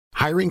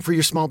Hiring for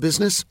your small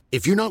business?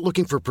 If you're not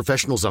looking for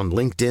professionals on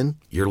LinkedIn,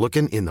 you're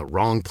looking in the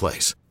wrong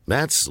place.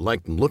 That's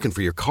like looking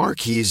for your car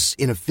keys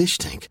in a fish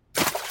tank.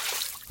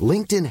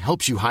 LinkedIn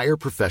helps you hire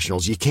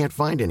professionals you can't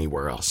find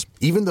anywhere else,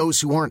 even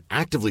those who aren't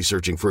actively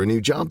searching for a new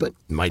job but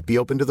might be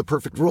open to the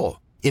perfect role.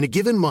 In a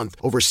given month,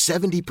 over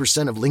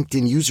 70% of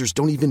LinkedIn users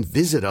don't even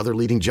visit other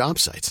leading job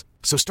sites.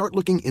 So start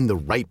looking in the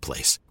right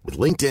place. With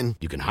LinkedIn,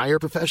 you can hire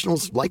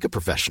professionals like a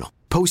professional.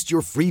 Post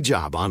your free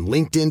job on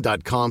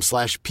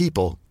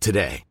linkedin.com/people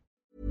today.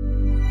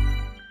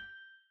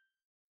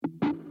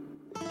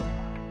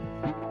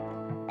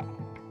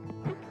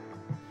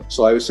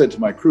 So I said to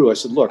my crew, I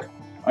said, look,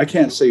 I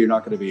can't say you're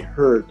not going to be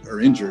hurt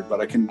or injured, but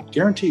I can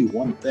guarantee you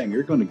one thing.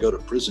 You're going to go to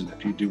prison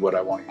if you do what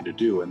I want you to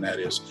do. And that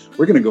is,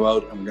 we're going to go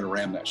out and we're going to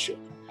ram that ship.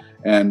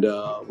 And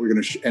we're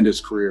going to end his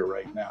career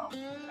right now.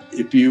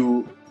 If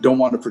you don't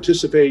want to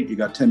participate, you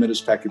got 10 minutes,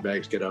 pack your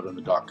bags, get out on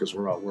the dock because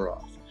we're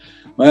off.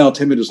 Well,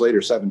 10 minutes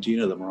later, 17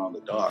 of them are on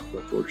the dock.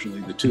 But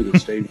fortunately, the two that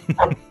stayed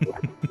were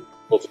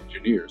both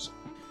engineers.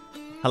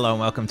 Hello and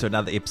welcome to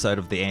another episode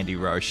of The Andy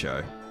Rowe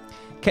Show.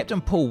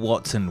 Captain Paul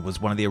Watson was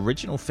one of the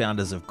original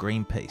founders of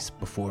Greenpeace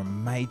before a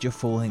major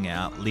falling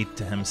out led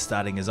to him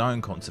starting his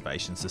own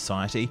conservation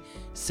society,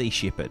 Sea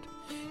Shepherd.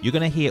 You're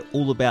going to hear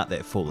all about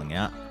that falling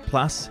out,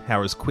 plus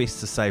how his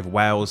quest to save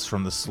whales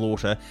from the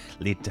slaughter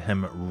led to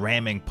him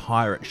ramming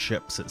pirate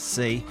ships at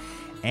sea,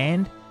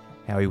 and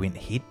how he went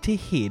head to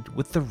head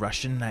with the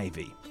Russian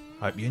Navy.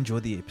 Hope you enjoy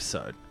the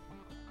episode.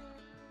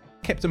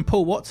 Captain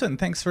Paul Watson,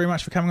 thanks very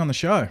much for coming on the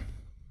show.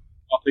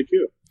 Oh, thank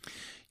you.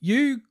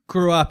 You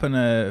grew up in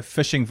a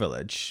fishing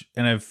village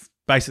and have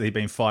basically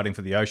been fighting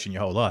for the ocean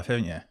your whole life,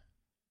 haven't you?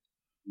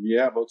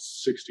 Yeah, about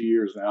 60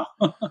 years now.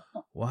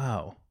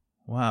 Wow.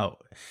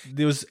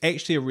 There was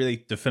actually a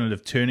really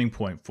definitive turning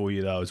point for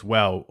you, though, as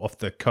well, off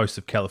the coast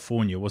of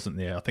California, wasn't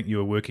there? I think you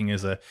were working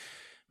as a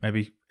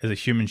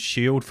human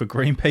shield for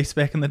Greenpeace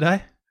back in the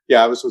day?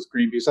 Yeah, I was with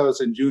Greenpeace. I was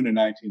in June of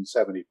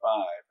 1975.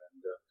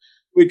 And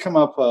we'd come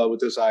up with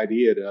this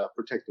idea to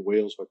protect the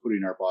whales by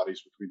putting our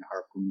bodies between the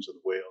harpoons of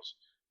the whales.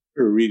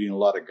 We were reading a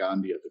lot of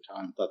Gandhi at the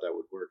time, thought that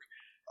would work.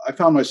 I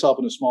found myself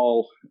in a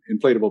small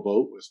inflatable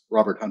boat with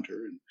Robert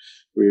Hunter, and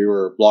we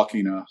were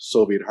blocking a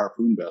Soviet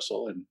harpoon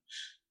vessel and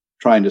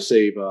trying to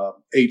save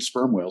 8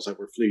 sperm whales that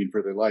were fleeing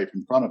for their life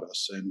in front of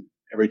us. And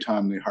every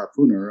time the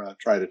harpooner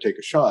tried to take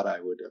a shot,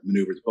 I would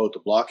maneuver the boat to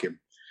block him.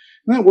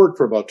 And that worked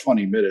for about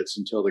 20 minutes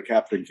until the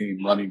captain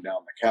came running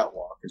down the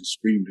catwalk and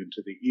screamed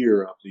into the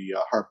ear of the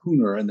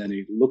harpooner. And then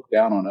he looked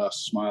down on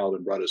us, smiled,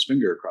 and brought his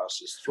finger across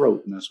his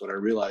throat. And that's when I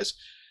realized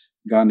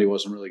Gandhi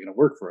wasn't really going to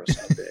work for us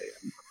that day.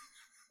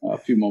 And a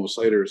few moments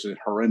later, there was a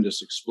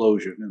horrendous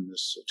explosion, and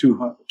this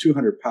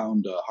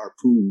 200-pound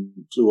harpoon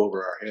flew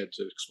over our heads,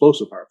 an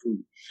explosive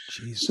harpoon.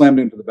 Jeez. Slammed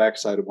into the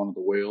backside of one of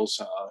the whales.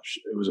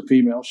 It was a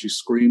female. She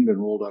screamed and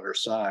rolled on her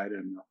side,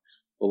 and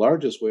the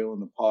largest whale in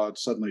the pod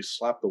suddenly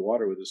slapped the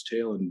water with his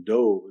tail and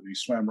dove, and he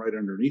swam right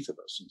underneath of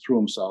us and threw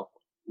himself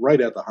right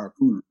at the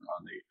harpooner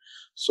on the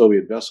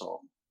Soviet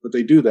vessel. But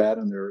they do that,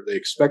 and they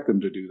expect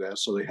them to do that,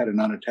 so they had an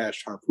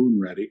unattached harpoon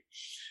ready.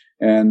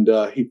 And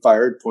he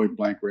fired point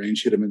blank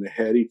range, hit him in the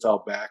head. He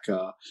fell back,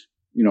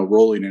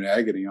 rolling in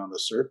agony on the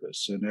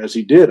surface. And as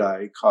he did,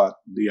 I caught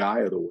the eye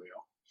of the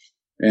whale.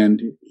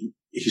 And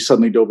he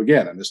suddenly dove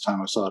again. And this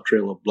time I saw a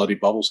trail of bloody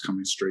bubbles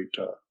coming straight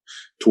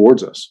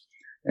towards us.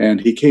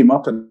 And he came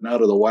up and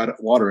out of the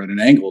water at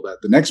an angle that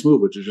the next move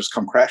would just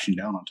come crashing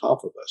down on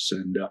top of us.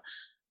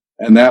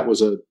 And that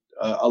was a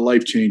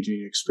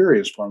life-changing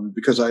experience for me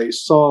because I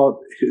saw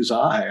his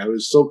eye. I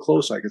was so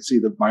close I could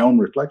see my own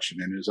reflection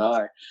in his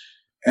eye.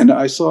 And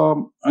I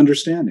saw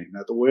understanding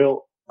that the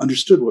whale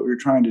understood what we were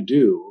trying to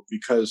do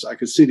because I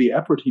could see the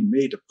effort he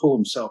made to pull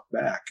himself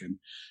back. And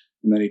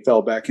then he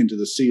fell back into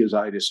the sea. His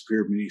eye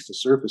disappeared beneath the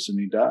surface and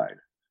he died.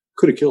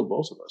 Could have killed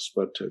both of us,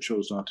 but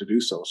chose not to do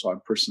so. So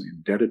I'm personally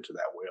indebted to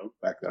that whale,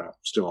 the fact that I'm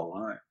still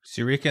alive.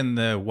 So you reckon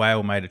the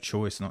whale made a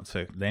choice not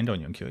to land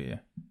on you and kill you?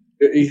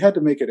 He had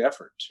to make an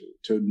effort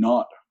to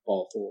not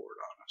fall forward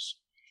on us.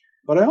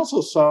 But I also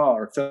saw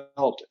or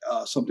felt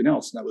something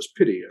else, and that was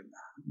pity, and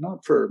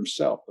not for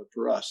himself, but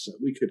for us, that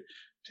we could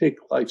take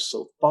life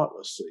so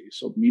thoughtlessly,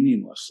 so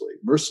meaninglessly,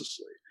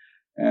 mercilessly.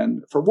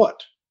 And for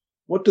what?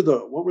 What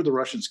were the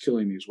Russians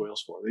killing these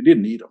whales for? They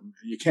didn't eat them.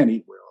 You can't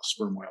eat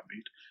sperm whale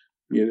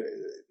meat.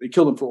 They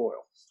killed them for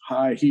oil,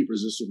 high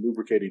heat-resistant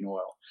lubricating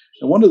oil.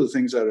 And one of the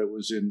things that it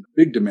was in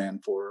big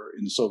demand for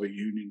in the Soviet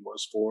Union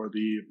was for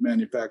the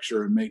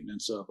manufacture and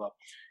maintenance of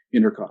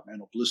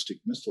intercontinental ballistic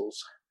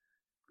missiles.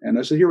 And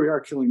I said, here we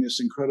are killing this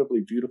incredibly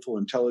beautiful,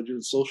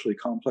 intelligent, socially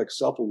complex,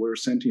 self-aware,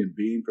 sentient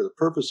being for the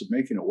purpose of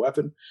making a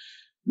weapon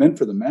meant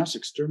for the mass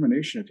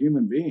extermination of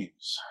human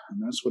beings.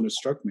 And that's when it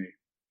struck me.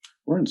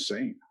 We're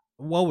insane.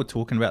 While we're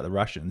talking about the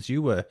Russians,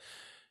 you were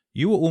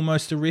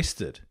almost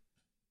arrested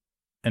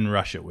in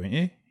Russia, weren't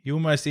you? You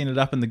almost ended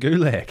up in the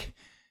Gulag.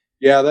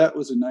 Yeah, that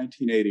was in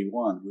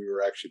 1981. We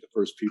were actually the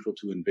first people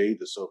to invade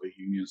the Soviet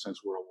Union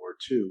since World War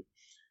II.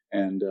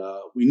 And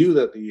we knew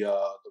that the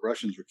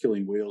Russians were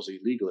killing whales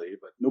illegally,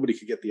 but nobody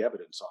could get the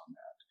evidence on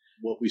that.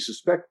 what we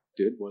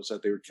suspected was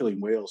that they were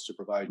killing whales to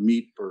provide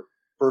meat for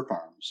fur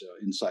farms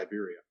in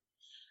Siberia.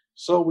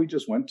 So we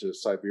just went to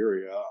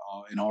Siberia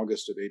in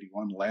August of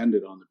 '81,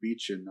 landed on the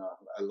beach in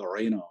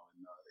Loreno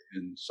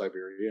in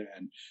Siberia.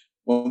 And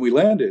when we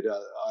landed,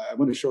 I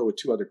went ashore with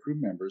two other crew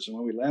members. And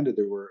when we landed,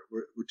 there were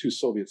two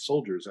Soviet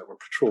soldiers that were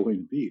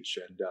patrolling the beach.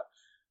 And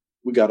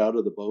we got out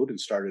of the boat and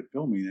started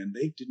filming, and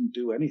they didn't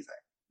do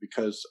anything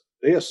because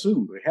they had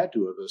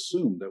to have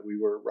assumed that we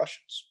were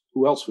Russians.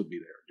 Who else would be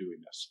there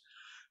doing this?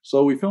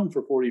 So we filmed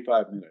for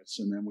 45 minutes,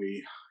 and then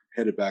we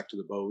headed back to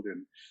the boat,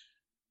 and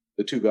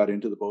the two got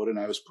into the boat, and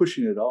I was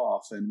pushing it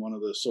off, and one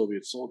of the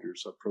Soviet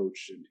soldiers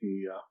approached, and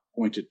he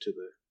pointed to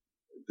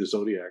the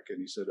Zodiac, and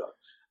he said,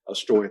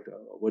 "Stroika,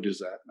 what is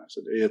that?" And I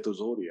said, "Это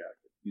Zodiac."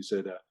 He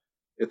said,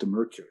 "Это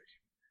Mercury."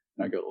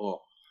 And I go,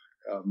 "Oh,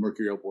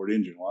 Mercury outboard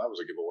engine." Well, that was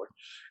a giveaway.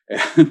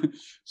 And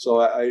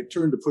so I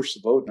turned to push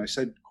the boat, and I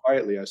said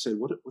quietly,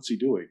 "What's he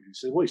doing?" And he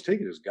said, "Well, he's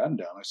taking his gun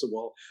down." I said,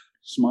 "Well,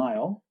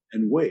 smile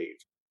and wave."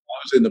 I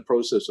was in the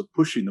process of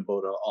pushing the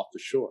boat off the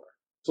shore.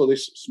 So they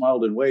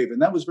smiled and waved,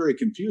 and that was very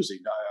confusing.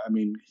 I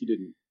mean, he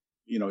didn't,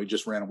 he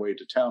just ran away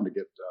to town to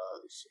get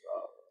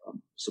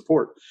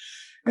support.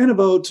 And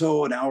about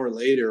an hour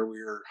later,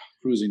 we were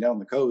cruising down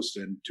the coast,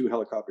 and two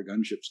helicopter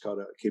gunships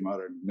came out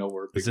of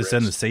nowhere. Is this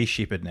in the Sea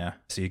Shepherd now?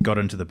 So you got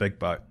into the big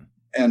boat.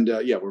 And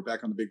we're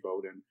back on the big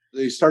boat, and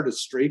they started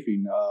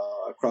strafing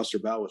across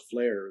their bow with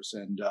flares,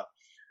 and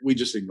we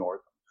just ignored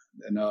them.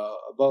 And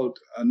about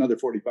another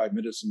 45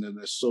 minutes, and then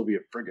this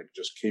Soviet frigate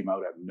just came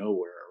out of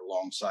nowhere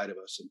alongside of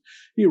us. And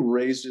he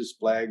raised his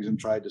flags and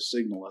tried to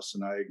signal us,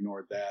 and I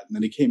ignored that. And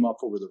then he came up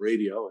over the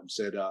radio and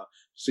said,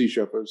 "Sea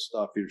Shepherd,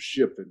 stop your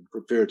ship and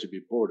prepare to be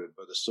boarded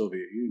by the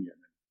Soviet Union."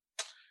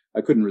 And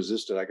I couldn't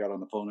resist it. I got on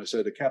the phone. I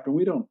said, "Captain,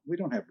 we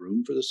don't have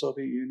room for the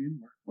Soviet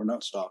Union. We're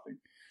not stopping."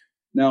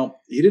 Now,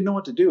 he didn't know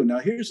what to do. Now,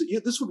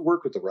 this would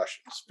work with the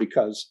Russians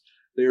because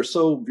they are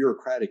so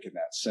bureaucratic in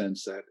that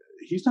sense that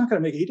he's not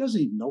going to he doesn't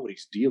even know what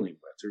he's dealing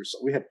with.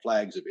 We had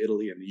flags of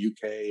Italy and the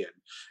UK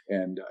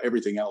and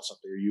everything else up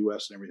there,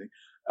 US and everything,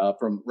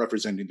 from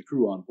representing the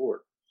crew on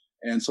board.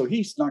 And so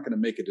he's not going to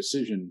make a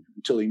decision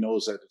until he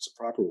knows that it's a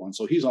proper one.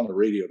 So he's on the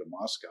radio to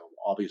Moscow,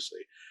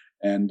 obviously.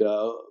 And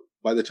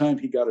by the time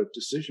he got a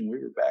decision, we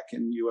were back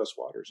in US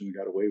waters, and we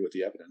got away with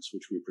the evidence,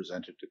 which we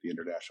presented to the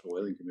International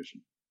Whaling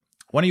Commission.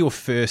 One of your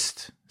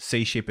first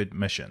Sea Shepherd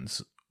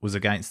missions was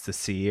against the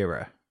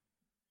Sierra.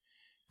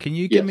 Can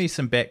you give me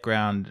some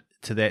background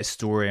to that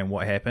story and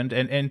what happened?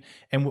 And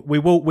we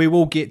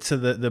will get to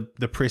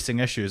the pressing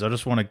issues. I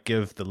just want to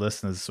give the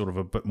listeners sort of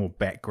a bit more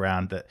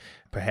background that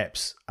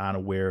perhaps aren't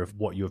aware of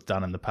what you have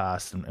done in the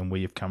past and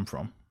where you've come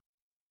from.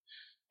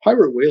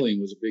 Pirate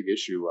whaling was a big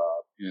issue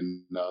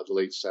in the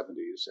late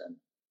 70s, and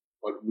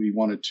what we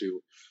wanted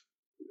to,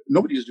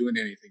 nobody was doing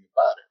anything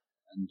about it.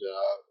 And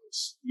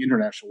the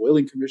International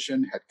Whaling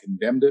Commission had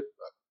condemned it,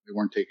 but they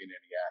weren't taking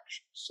any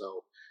action.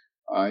 So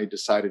I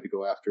decided to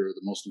go after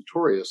the most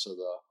notorious of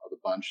the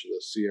bunch, the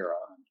Sierra.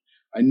 And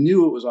I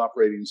knew it was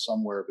operating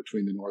somewhere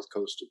between the north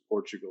coast of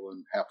Portugal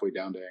and halfway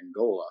down to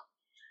Angola.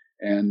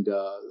 And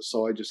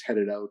so I just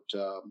headed out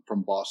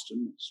from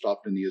Boston,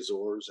 stopped in the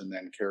Azores, and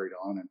then carried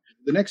on. And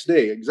the next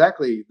day,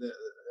 exactly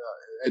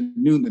at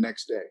noon the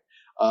next day,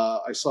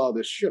 I saw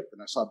this ship,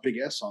 and I saw big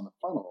S on the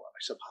funnel. And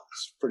I said, "Wow,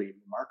 that's pretty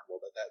remarkable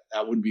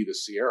that would be the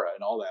Sierra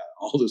and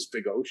all this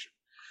big ocean."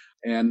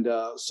 And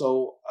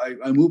so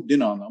I moved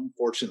in on them.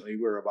 Fortunately,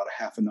 we were about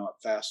a half a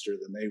knot faster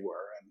than they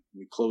were, and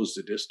we closed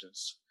the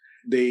distance.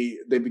 They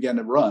began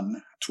to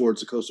run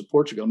towards the coast of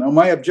Portugal. Now,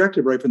 my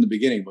objective right from the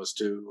beginning was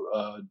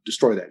to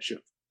destroy that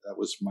ship. That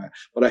was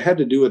but I had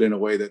to do it in a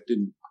way that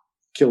didn't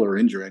kill or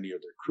injure any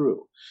of their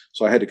crew.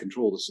 So I had to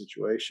control the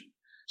situation.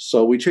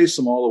 So we chased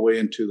them all the way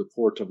into the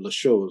port of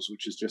Leixões,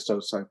 which is just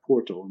outside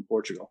Porto in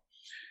Portugal.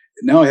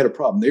 Now I had a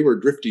problem. They were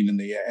drifting in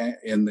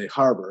the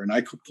harbor, and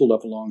I pulled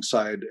up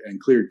alongside and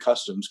cleared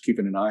customs,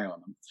 keeping an eye on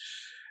them.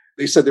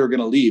 They said they were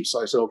going to leave,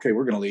 so I said, "Okay,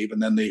 we're going to leave."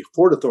 And then the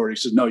port authority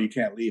said, "No, you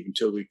can't leave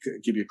until we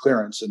give you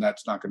clearance, and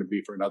that's not going to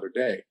be for another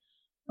day."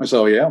 I said,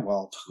 "Oh yeah,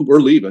 well,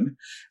 we're leaving."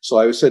 So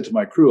I said to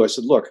my crew, I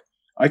said, "Look,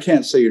 I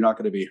can't say you're not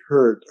going to be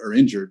hurt or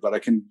injured, but I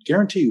can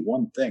guarantee you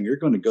one thing: you're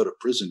going to go to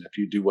prison if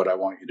you do what I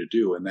want you to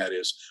do, and that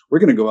is we're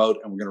going to go out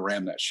and we're going to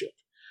ram that ship,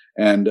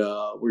 and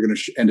we're going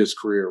to end his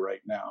career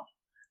right now.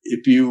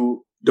 If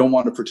you don't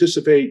want to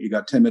participate, you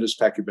got 10 minutes,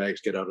 pack your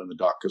bags, get out on the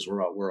dock because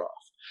we're off."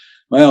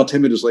 Well,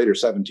 10 minutes later,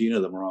 17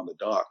 of them were on the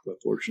dock,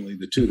 but fortunately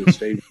the two that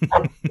stayed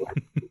were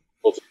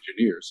both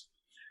engineers.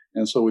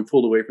 And so we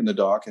pulled away from the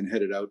dock and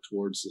headed out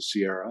towards the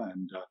Sierra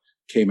and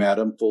came at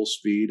them full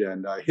speed.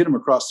 And I hit them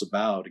across the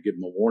bow to give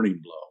them a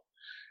warning blow.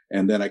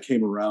 And then I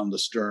came around the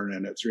stern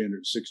and at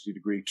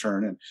 360-degree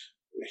turn and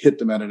hit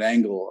them at an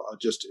angle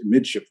just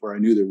midship where I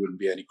knew there wouldn't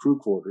be any crew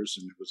quarters,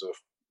 and it was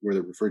where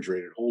the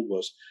refrigerated hold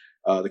was.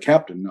 The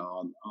captain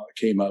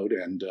came out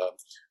and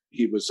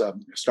he was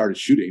started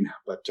shooting,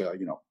 but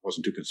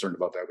wasn't too concerned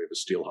about that. We have a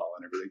steel hull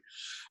and everything,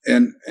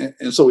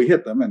 and so we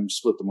hit them and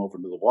split them over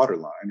to the water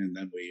line, and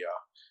then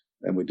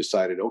we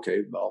decided,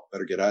 okay, well,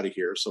 better get out of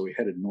here. So we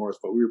headed north,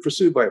 but we were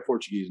pursued by a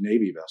Portuguese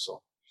Navy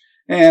vessel,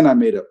 And I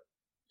made a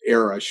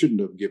error. I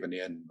shouldn't have given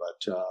in,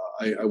 but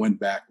I went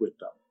back with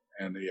them,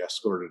 and they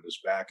escorted us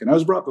back. And I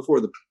was brought before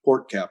the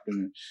port captain,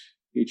 and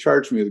he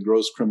charged me with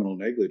gross criminal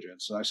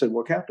negligence. And I said,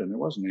 well, Captain, there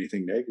wasn't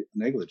anything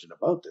negligent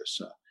about this.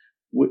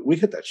 We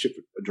hit that ship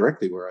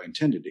directly where I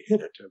intended to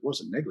hit it. It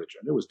wasn't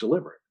negligent. It was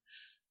deliberate.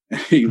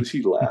 He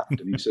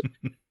laughed, and he said,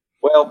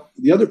 well,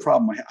 the other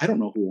problem, I don't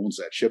know who owns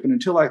that ship. And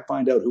until I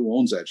find out who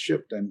owns that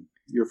ship, then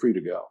you're free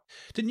to go.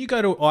 Didn't you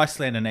go to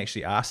Iceland and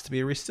actually ask to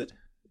be arrested?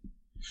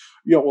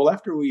 Yeah, well,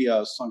 after we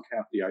sunk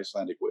half the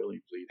Icelandic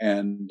whaling fleet,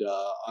 and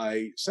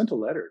I sent a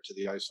letter to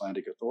the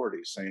Icelandic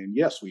authorities saying,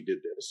 yes, we did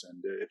this,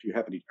 and if you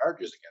have any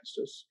charges against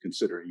us,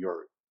 considering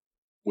your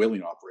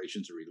whaling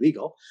operations are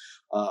illegal,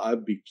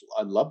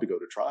 I'd love to go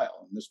to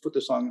trial, and let's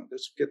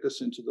get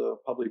this into the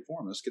public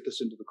forum, let's get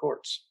this into the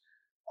courts.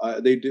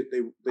 They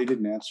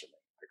didn't answer me.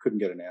 I couldn't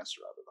get an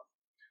answer out of them.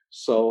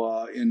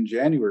 So in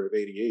January of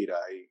 '88,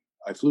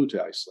 I flew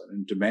to Iceland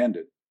and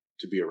demanded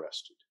to be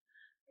arrested.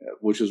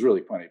 Which was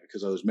really funny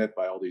because I was met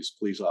by all these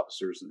police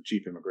officers and the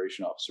chief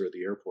immigration officer at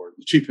the airport.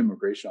 The chief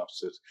immigration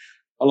officer says,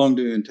 how long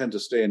do you intend to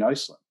stay in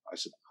Iceland? I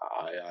said,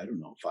 I don't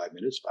know, 5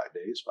 minutes, 5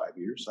 days, 5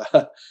 years.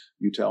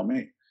 You tell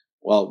me.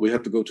 Well, we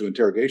have to go to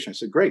interrogation. I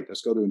said, great,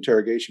 let's go to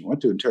interrogation. Went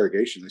to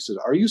interrogation. They said,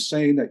 are you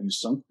saying that you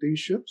sunk these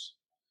ships?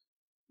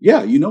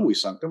 Yeah, we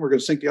sunk them. We're going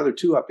to sink the other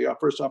two at the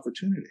first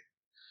opportunity.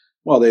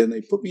 Well, then they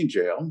put me in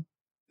jail.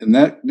 And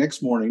that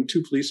next morning,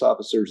 2 police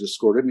officers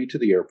escorted me to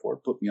the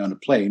airport, put me on a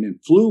plane, and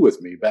flew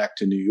with me back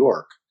to New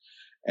York.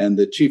 And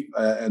the chief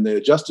and the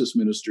justice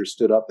minister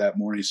stood up that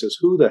morning. He says,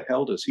 who the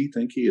hell does he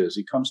think he is?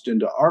 He comes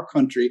into our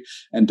country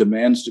and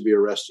demands to be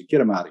arrested.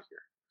 Get him out of here.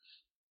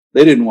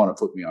 They didn't want to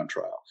put me on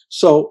trial.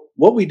 So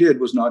what we did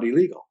was not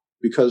illegal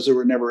because there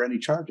were never any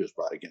charges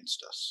brought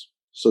against us.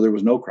 So there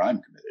was no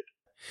crime committed.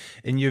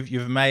 And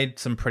you've made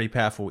some pretty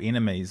powerful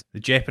enemies. The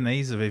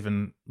Japanese have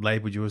even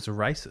labeled you as a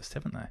racist,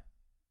 haven't they?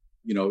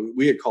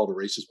 We get called a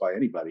racist by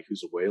anybody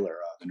who's a whaler.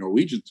 The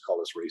Norwegians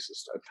call us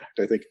racist. In fact,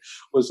 I think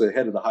was the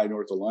head of the High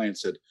North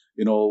Alliance said,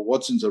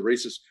 Watson's a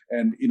racist.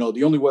 And,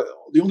 the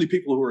only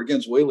people who are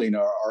against whaling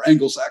are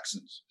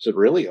Anglo-Saxons. I said,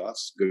 really? Oh,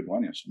 that's a good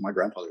one. Yes. My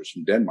grandfather's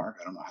from Denmark.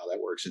 I don't know how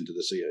that works into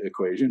this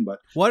equation, but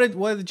why did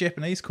the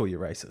Japanese call you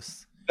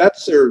racist?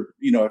 That's their,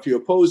 if you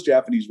oppose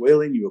Japanese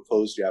whaling, you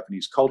oppose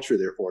Japanese culture,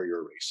 therefore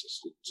you're a racist.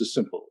 It's as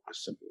simple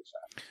as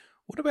that.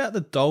 What about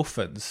the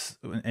dolphins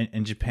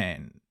in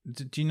Japan?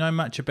 Do you know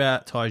much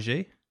about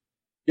Taiji?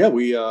 Yeah,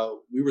 we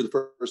were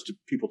the first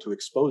people to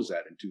expose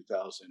that in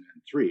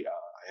 2003.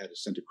 I had to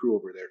send a crew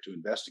over there to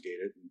investigate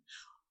it. And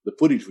the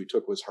footage we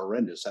took was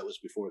horrendous. That was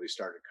before they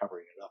started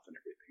covering it up and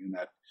everything. And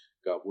that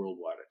got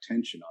worldwide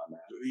attention on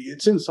that.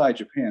 It's inside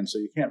Japan, so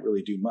you can't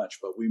really do much.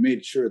 But we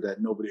made sure that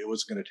it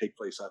was going to take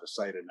place out of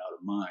sight and out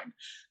of mind.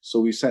 So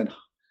we sent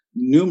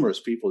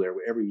numerous people there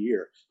every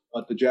year.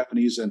 But the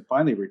Japanese then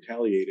finally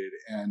retaliated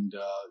and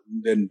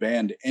then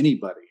banned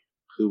anybody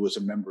who was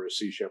a member of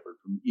Sea Shepherd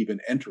from even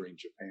entering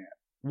Japan.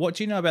 What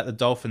do you know about the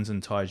dolphins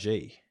in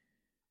Taiji?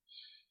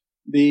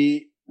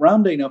 The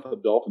rounding up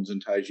of dolphins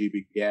in Taiji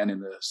began in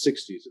the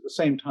 60s, at the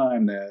same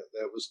time that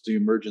was the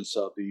emergence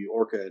of the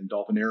orca and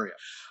dolphin area.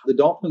 The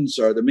dolphins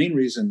are the main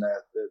reason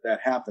that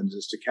happens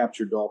is to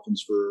capture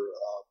dolphins for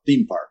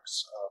theme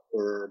parks,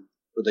 for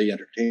the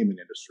entertainment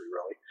industry,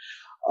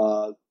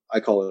 really. I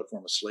call it a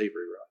form of slavery,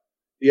 really.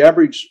 The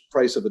average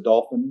price of a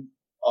dolphin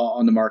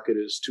on the market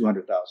is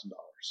 $200,000.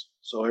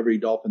 So every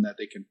dolphin that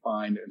they can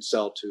find and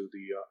sell to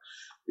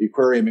the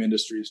aquarium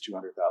industry is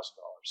 $200,000.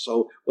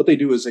 So what they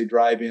do is they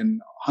drive in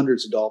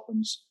hundreds of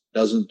dolphins,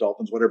 dozens of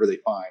dolphins, whatever they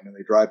find, and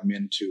they drive them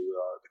into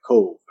the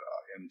cove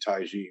in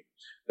Taiji.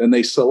 Then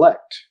they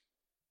select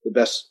the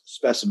best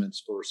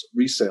specimens for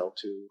resale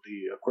to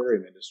the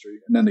aquarium industry,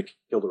 and then they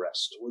kill the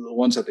rest. The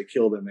ones that they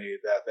kill, then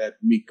that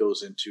meat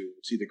goes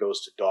either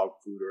goes to dog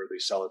food or they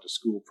sell it to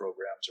school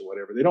programs or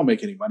whatever. They don't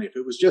make any money. If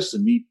it was just a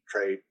meat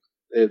trade,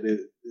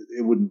 the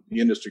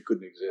industry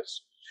couldn't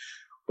exist.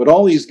 But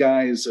all these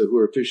guys who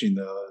are fishing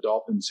the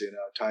dolphins in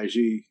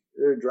Taiji,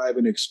 they're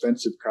driving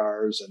expensive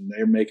cars and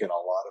they're making a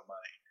lot of money.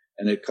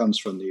 And it comes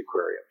from the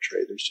aquarium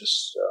trade. There's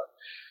just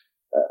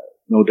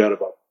no doubt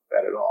about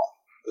that at all.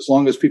 As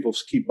long as people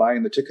keep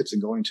buying the tickets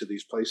and going to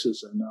these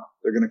places, and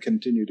they're going to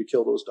continue to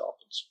kill those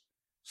dolphins.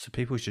 So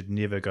people should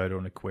never go to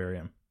an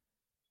aquarium?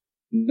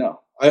 No.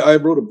 I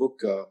wrote a book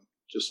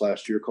just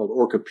last year called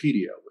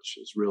Orcapedia, which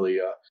is really,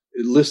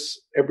 it lists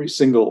every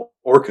single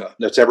orca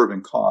that's ever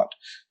been caught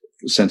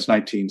since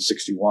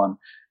 1961.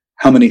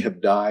 How many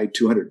have died?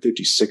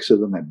 256 of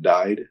them have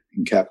died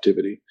in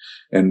captivity,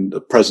 and the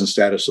present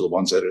status of the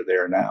ones that are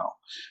there now.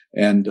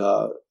 And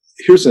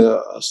here's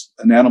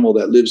an animal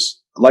that lives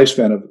a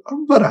lifespan of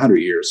about 100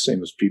 years,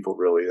 same as people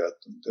really,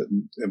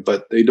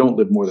 but they don't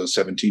live more than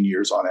 17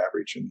 years on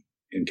average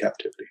in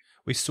captivity.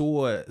 We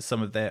saw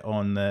some of that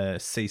on the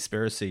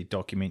Seaspiracy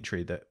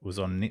documentary that was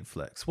on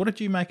Netflix. What did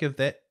you make of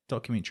that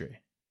documentary?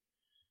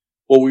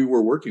 Well, we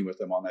were working with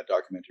them on that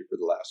documentary for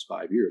the last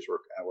 5 years.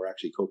 We're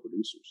actually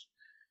co-producers.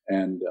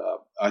 And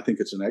I think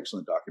it's an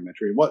excellent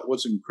documentary. And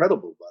what's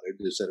incredible about it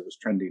is that it was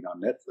trending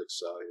on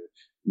Netflix,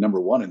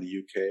 #1 in the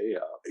UK,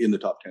 in the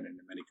top 10 in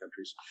many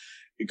countries.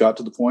 It got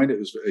to the point, it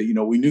was,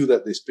 we knew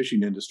that this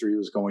fishing industry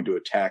was going to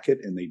attack it,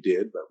 and they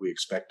did, but we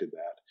expected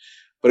that.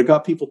 But it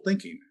got people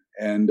thinking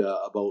and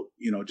about,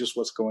 just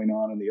what's going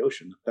on in the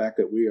ocean. The fact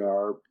that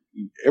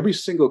every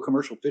single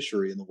commercial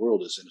fishery in the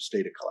world is in a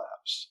state of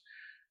collapse.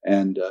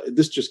 And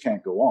this just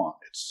can't go on.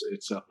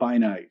 It's a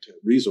finite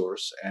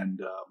resource, and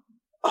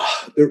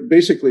they're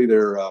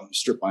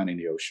strip mining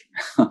the ocean.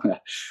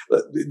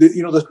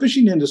 The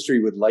fishing industry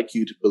would like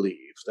you to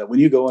believe that when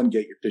you go and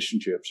get your fish and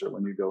chips, or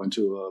when you go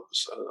into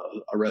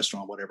a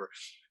restaurant, whatever,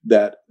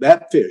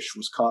 that fish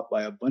was caught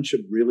by a bunch of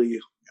really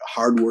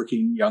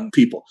hardworking young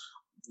people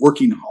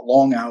working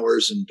long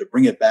hours and to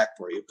bring it back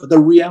for you. But the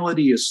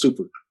reality is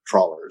super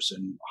trawlers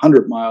and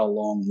 100-mile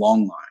long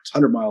lines,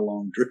 100-mile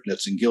long drift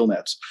nets and gill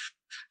nets,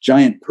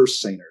 giant purse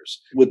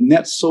seiners with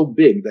nets so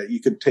big that you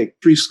could take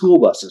 3 school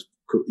buses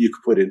you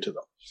could put into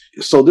them.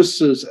 So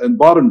and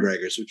bottom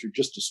draggers, which are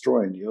just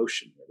destroying the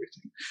ocean and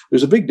everything.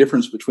 There's a big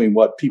difference between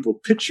what people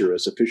picture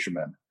as a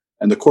fisherman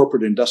and the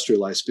corporate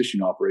industrialized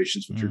fishing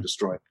operations, which are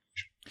destroying the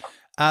ocean.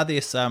 Are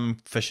there some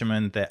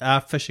fishermen that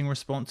are fishing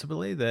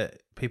responsibly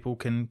that people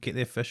can get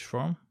their fish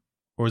from?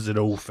 Or is it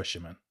all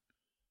fishermen?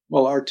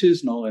 Well,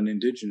 artisanal and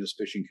indigenous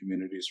fishing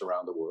communities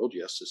around the world,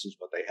 yes, this is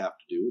what they have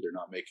to do. They're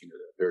not making a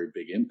very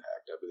big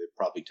impact. I mean, they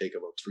probably take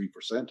about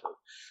 3%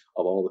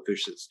 of all the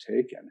fish that's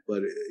taken.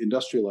 But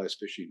industrialized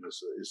fishing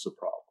is the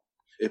problem.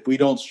 If we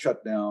don't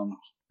shut down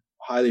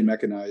highly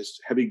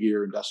mechanized, heavy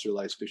gear,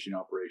 industrialized fishing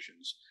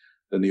operations,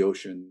 then the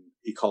ocean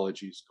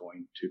ecology is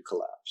going to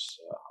collapse.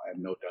 I have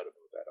no doubt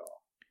about that at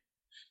all.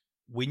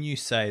 When you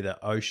say that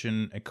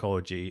ocean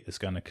ecology is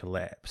going to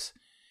collapse,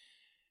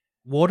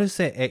 what does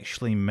that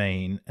actually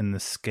mean in the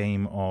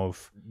scheme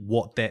of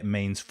what that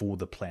means for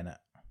the planet?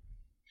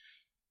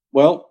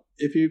 Well,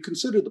 if you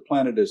consider the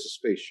planet as a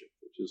spaceship,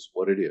 which is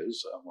what it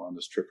is, we're on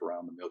this trip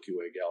around the Milky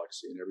Way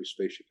galaxy, and every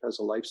spaceship has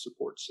a life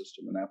support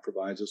system, and that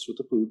provides us with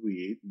the food we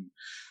eat and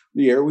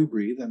the air we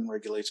breathe and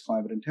regulates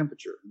climate and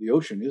temperature. The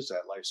ocean is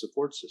that life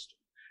support system.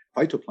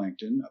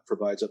 Phytoplankton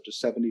provides up to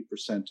 70%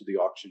 of the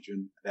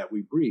oxygen that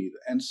we breathe.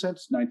 And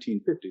since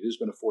 1950, there's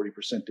been a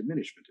 40%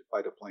 diminishment in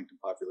phytoplankton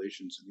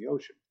populations in the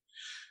ocean.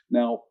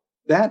 Now,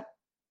 that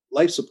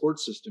life support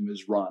system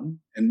is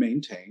run and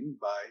maintained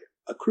by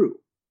a crew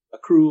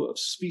of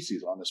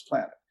species on this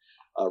planet,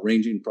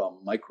 ranging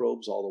from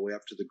microbes all the way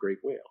up to the great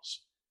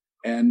whales.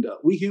 And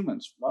we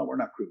humans, well, we're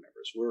not crew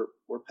members.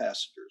 We're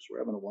passengers. We're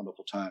having a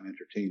wonderful time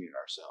entertaining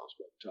ourselves.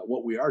 But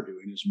what we are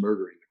doing is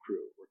murdering the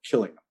crew. We're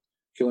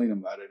killing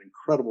them at an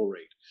incredible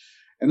rate.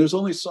 And there's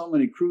only so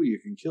many crew you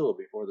can kill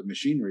before the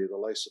machinery of the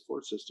life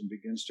support system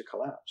begins to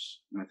collapse.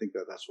 And I think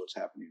that's what's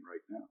happening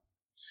right now.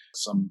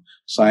 Some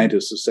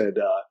scientists have said,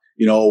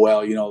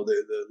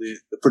 the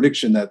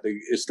prediction that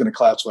it's going to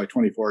collapse by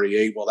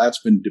 2048, well, that's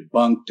been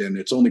debunked, and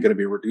it's only going to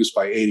be reduced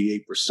by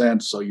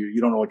 88%. So you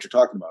don't know what you're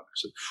talking about. I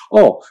said,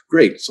 oh,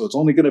 great. So it's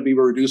only going to be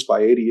reduced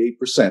by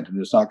 88%, and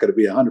it's not going to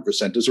be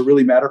 100%. Does it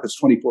really matter if it's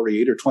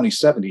 2048 or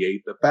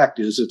 2078? The fact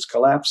is it's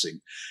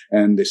collapsing.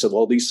 And they said,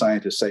 well, these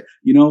scientists say,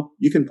 you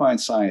can find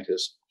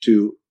scientists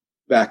to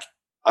back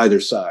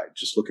either side.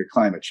 Just look at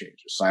climate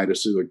change. There's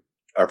scientists who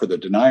are for the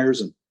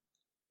deniers, and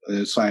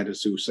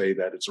scientists who say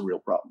that it's a real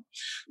problem.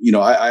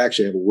 I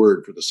actually have a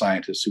word for the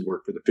scientists who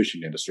work for the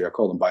fishing industry. I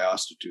call them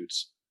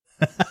biostitutes.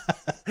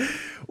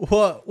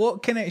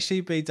 What can actually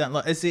be done?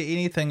 Like, is there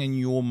anything in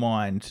your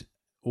mind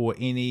or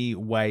any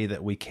way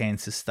that we can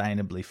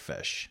sustainably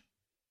fish?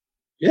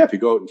 Yeah, if you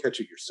go out and catch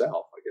it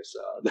yourself, I guess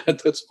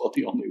that's about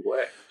the only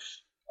way.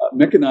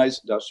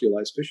 Mechanized,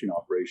 industrialized fishing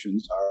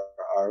operations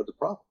are the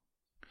problem.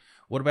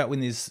 What about when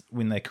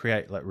they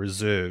create like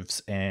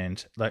reserves,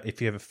 and like if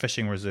you have a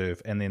fishing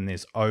reserve and then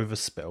there's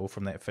overspill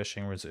from that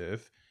fishing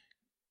reserve,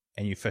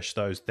 and you fish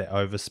that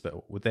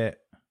overspill? Would that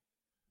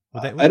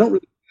work? I don't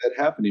really see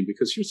that happening,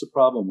 because here's the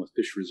problem with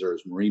fish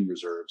reserves, marine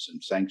reserves,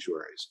 and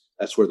sanctuaries.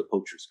 That's where the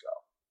poachers go.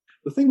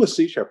 The thing with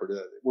Sea Shepherd,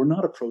 we're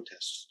not a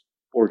protest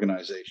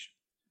organization.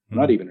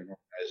 We're not even an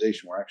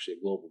organization. We're actually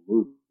a global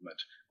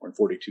movement. We're in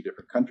 42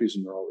 different countries,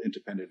 and they're all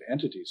independent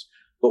entities.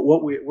 But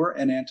we're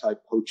an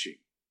anti-poaching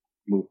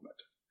movement.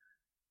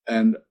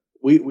 And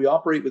we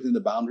operate within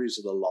the boundaries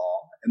of the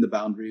law and the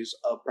boundaries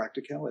of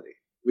practicality.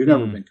 We've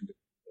never been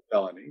convicted of a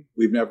felony.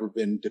 We've never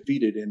been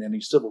defeated in any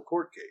civil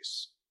court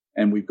case.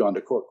 And we've gone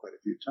to court quite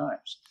a few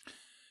times.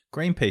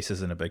 Greenpeace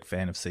isn't a big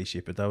fan of Sea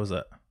Shepherd, though, is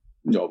it?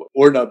 No, but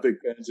we're not big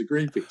fans of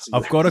Greenpeace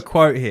either. I've got a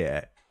quote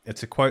here.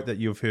 It's a quote that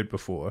you've heard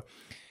before.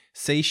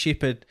 Sea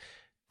Shepherd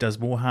does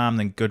more harm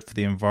than good for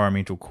the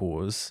environmental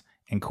cause,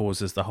 and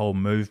causes the whole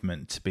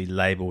movement to be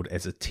labelled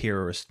as a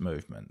terrorist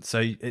movement.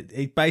 So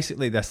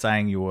basically they're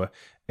saying you're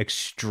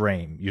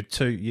extreme. You're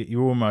too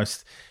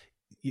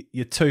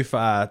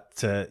far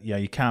to,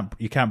 you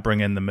can't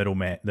bring in the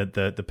middleman,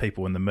 the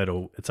people in the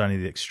middle. It's only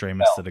the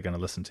extremists that are going to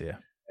listen to you.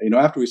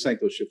 After we sank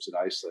those ships in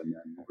Iceland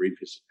and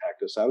Greenpeace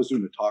attacked us, I was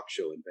doing a talk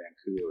show in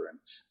Vancouver, and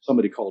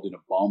somebody called in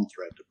a bomb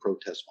threat to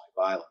protest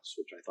my violence,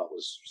 which I thought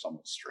was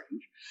somewhat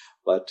strange.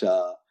 But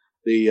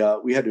we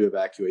had to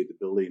evacuate the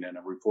building, and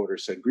a reporter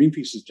said,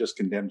 "Greenpeace has just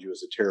condemned you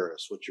as a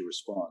terrorist. What's your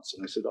response?"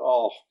 And I said,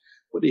 "Oh,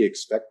 what do you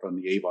expect from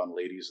the Avon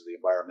ladies of the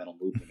environmental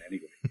movement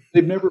anyway?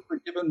 They've never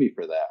forgiven me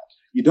for that.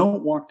 You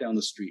don't walk down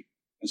the street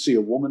and see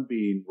a woman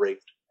being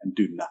raped and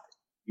do nothing.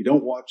 You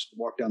don't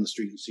walk down the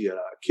street and see a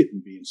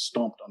kitten being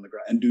stomped on the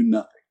ground and do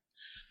nothing,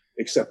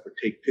 except for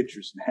take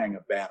pictures and hang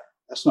a banner.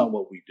 That's not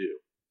what we do.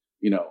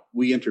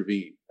 We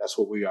intervene. That's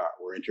what we are.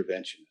 We're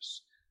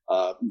interventionists.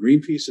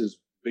 Greenpeace is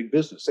big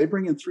business. They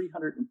bring in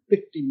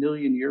 350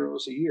 million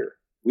euros a year.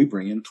 We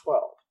bring in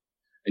 12.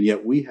 And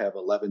yet we have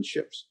 11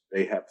 ships.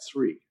 They have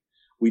 3.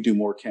 We do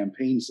more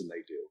campaigns than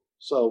they do.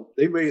 So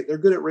they're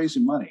good at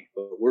raising money,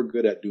 but we're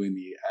good at doing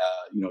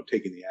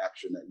taking the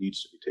action that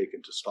needs to be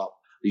taken to stop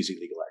these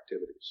illegal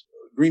activities.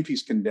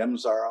 Greenpeace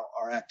condemns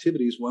our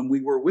activities when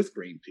we were with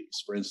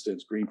Greenpeace. For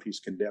instance, Greenpeace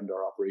condemned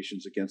our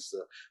operations against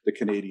the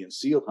Canadian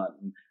seal hunt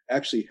and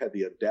actually had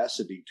the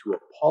audacity to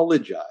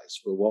apologize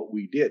for what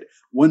we did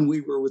when we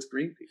were with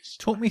Greenpeace.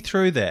 Talk me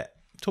through that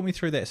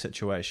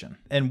situation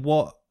and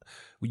what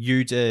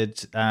you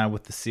did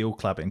with the seal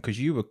clubbing, because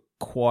you were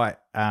quite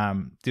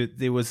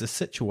there was a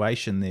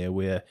situation there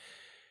where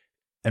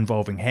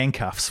involving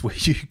handcuffs where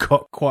you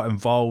got quite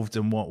involved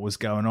in what was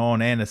going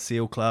on, and a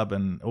seal club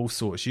and all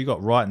sorts. You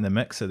got right in the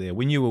mixer there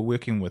when you were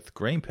working with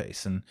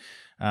Greenpeace, and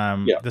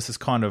this is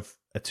kind of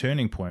a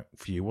turning point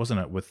for you,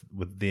 wasn't it,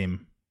 with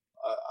them?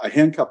 I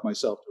handcuffed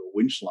myself to a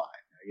winch line,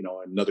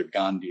 another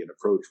Gandhian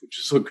approach, which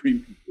is what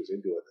Greenpeace was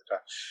into at the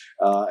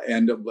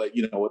time.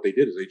 But what they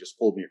did is they just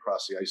pulled me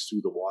across the ice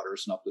through the water,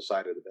 snuffed the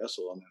side of the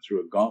vessel, and then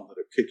threw a gauntlet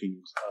of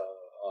kicking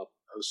of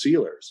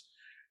sealers.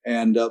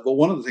 And but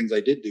one of the things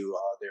I did do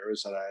there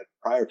is that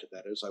prior to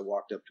that I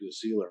walked up to a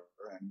sealer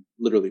and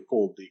literally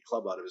pulled the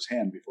club out of his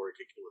hand before he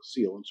could kill a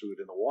seal and threw it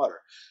in the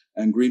water.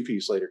 And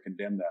Greenpeace later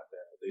condemned that.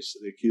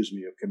 They accused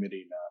me of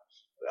committing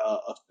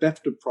a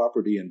theft of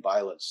property and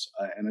violence.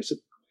 And I said,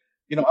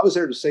 I was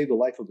there to save the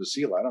life of a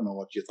seal. I don't know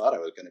what you thought I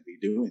was going to be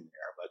doing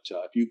there,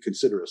 but if you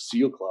consider a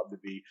seal club to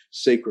be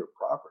sacred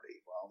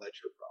property, well, that's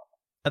your problem.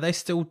 Are they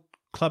still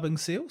clubbing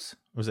seals,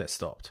 or was that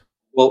stopped?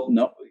 Well,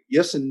 no,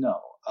 yes and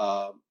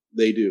no.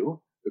 They do.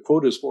 The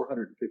quota is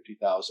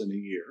 450,000 a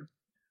year.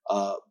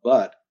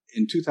 But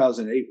in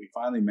 2008, we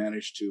finally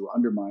managed to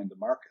undermine the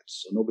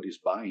markets, so nobody's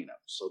buying them.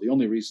 So the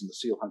only reason the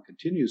seal hunt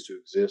continues to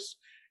exist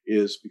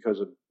is because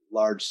of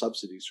large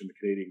subsidies from the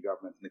Canadian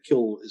government. And the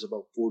kill is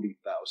about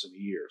 40,000 a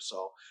year.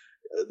 So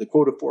the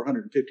quota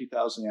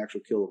 450,000, the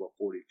actual kill about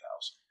 40,000.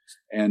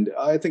 And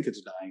I think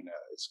it's dying.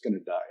 It's going to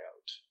die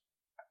out.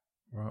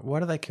 Right. Why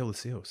do they kill the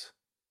seals?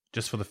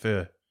 Just for the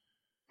fur?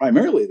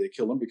 Primarily, they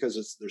kill them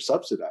because they're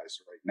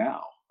subsidized right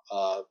now,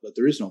 but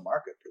there is no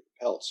market for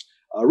the pelts.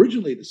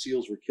 Originally, the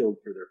seals were killed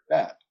for their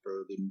fat,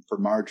 for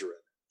margarine,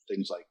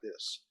 things like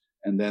this,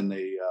 and then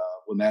they,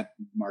 when that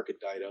market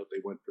died out,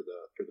 they went for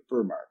the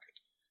fur market.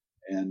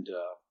 And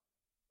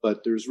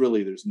but there's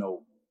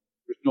no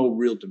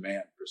real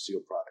demand for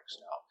seal products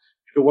now.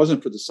 If it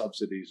wasn't for the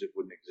subsidies, it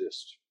wouldn't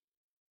exist.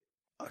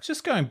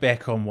 Just going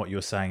back on what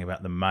you're saying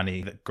about the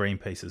money that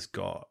Greenpeace has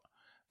got,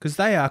 because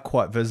they are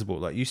quite visible.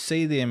 Like you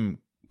see them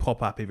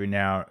pop up every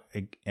now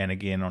and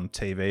again on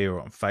TV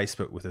or on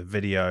Facebook with a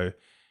video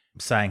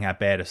saying how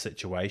bad a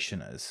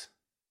situation is.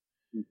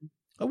 Mm-hmm.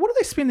 Like, what do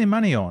they spend their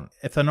money on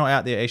if they're not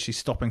out there actually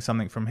stopping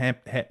something from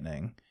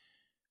happening?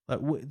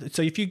 Like,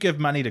 so if you give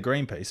money to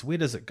Greenpeace, where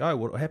does it go?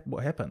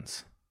 What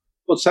happens?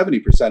 Well,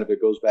 70% of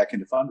it goes back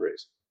into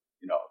fundraising.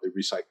 They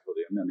recycle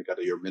it in, and they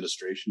got your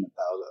administration,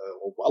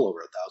 well over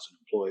 1,000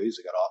 employees.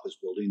 They got office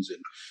buildings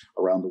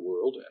around the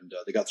world, and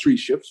they got 3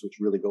 ships, which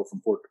really go from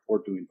port to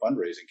port doing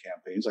fundraising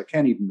campaigns. I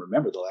can't even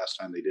remember the last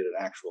time they did an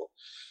actual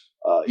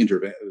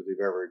they've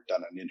ever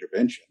done an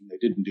intervention. They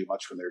didn't do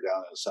much when they were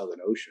down in the Southern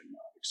Ocean,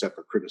 except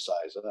for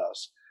criticize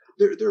us.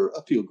 They're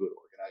a feel-good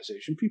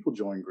organization. People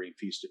join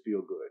Greenpeace to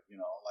feel good.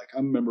 Like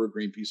I'm a member of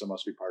Greenpeace, I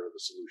must be part of the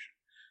solution,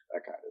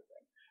 that kind of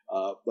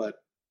thing. But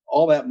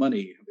all that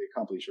money, they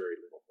accomplish very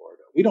little for it.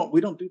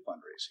 We don't do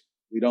fundraising.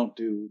 We don't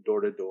do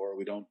door to door.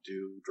 We don't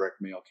do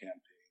direct mail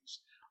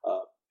campaigns.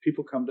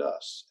 People come to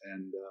us,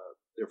 and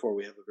therefore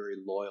we have a very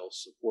loyal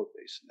support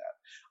base in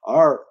that.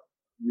 Our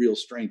real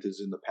strength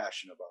is in the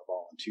passion of our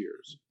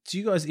volunteers. Do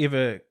you guys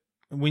ever,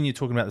 when you're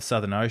talking about the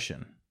Southern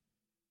Ocean,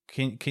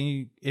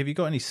 have you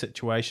got any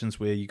situations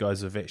where you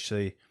guys have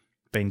actually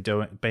been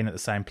at the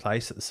same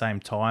place at the same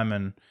time?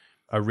 And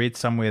I read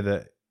somewhere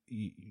that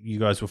you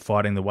guys were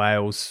fighting the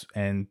whales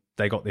and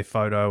they got their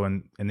photo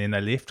and then they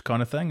left,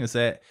 kind of thing. Is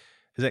that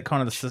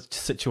kind of the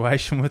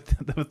situation with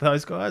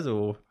those guys,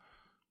 or?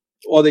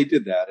 Well, they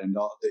did that, and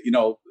I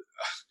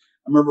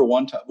remember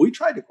one time we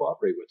tried to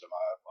cooperate with them.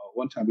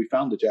 One time we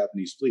found the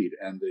Japanese fleet,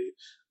 and the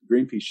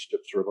Greenpeace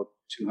ships were about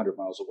 200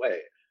 miles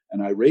away.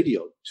 And I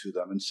radioed to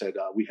them and said,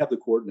 "We have the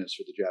coordinates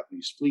for the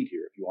Japanese fleet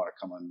here. If you want to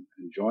come and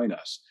join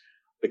us."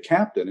 The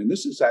captain, and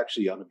this is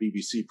actually on a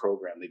BBC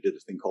program, they did a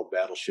thing called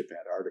Battleship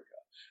Antarctica.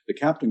 The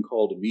captain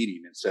called a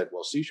meeting and said,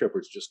 well, Sea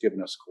Shepherd's just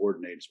given us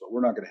coordinates, but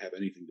we're not going to have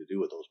anything to do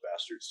with those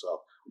bastards.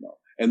 So,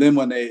 And then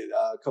when they,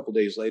 a couple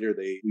days later,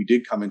 we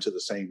did come into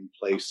the same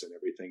place and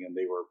everything, and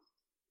they were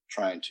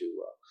trying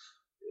to,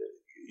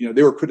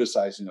 they were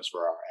criticizing us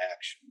for our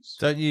actions.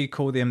 Don't you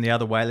call them the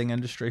other whaling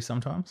industry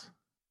sometimes?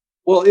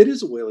 Well, it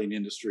is a whaling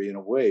industry in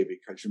a way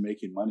because you're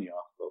making money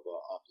off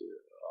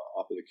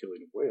of the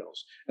killing of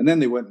whales. And then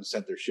they went and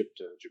sent their ship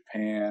to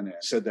Japan and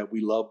said that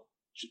we love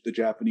the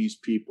Japanese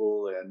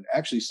people, and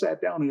actually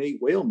sat down and ate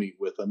whale meat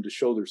with them to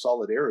show their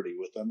solidarity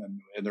with them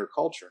and their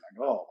culture. And I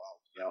go, oh,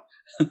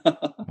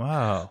 wow,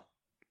 Wow.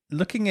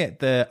 Looking at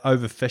the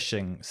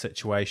overfishing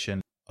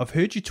situation, I've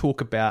heard you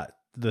talk about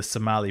the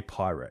Somali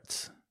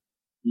pirates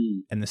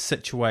and the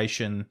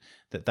situation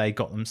that they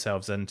got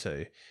themselves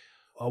into.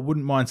 I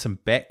wouldn't mind some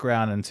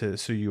background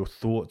into your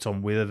thoughts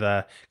on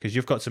whether because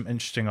you've got some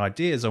interesting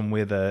ideas on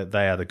whether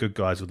they are the good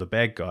guys or the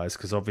bad guys,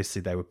 because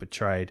obviously they were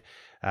portrayed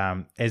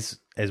as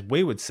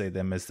we would see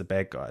them as the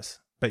bad guys.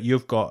 But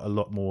you've got a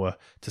lot more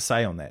to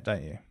say on that,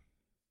 don't you?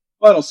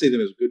 Well, I don't see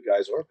them as good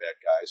guys or bad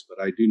guys,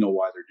 but I do know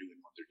why they're doing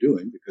what they're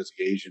doing, because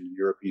the Asian and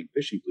European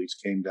fishing fleets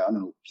came down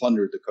and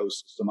plundered the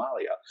coast of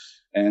Somalia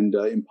and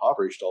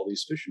impoverished all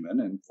these fishermen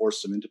and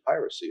forced them into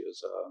piracy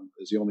as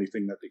the only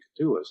thing that they could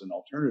do as an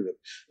alternative.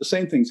 The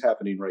same thing's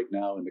happening right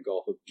now in the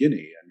Gulf of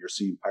Guinea, and you're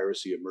seeing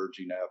piracy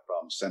emerging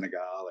from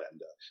Senegal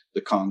and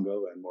the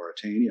Congo and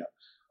Mauritania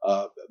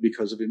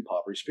because of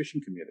impoverished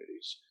fishing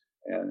communities.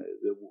 And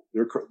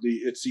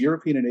it's the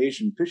European and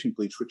Asian fishing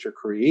fleets which are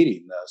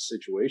creating the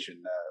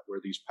situation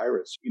where these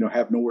pirates,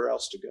 have nowhere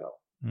else to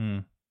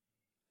go.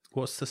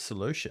 What's the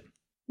solution?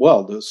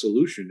 Well, the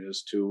solution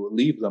is to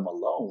leave them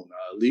alone.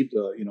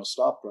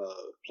 Stop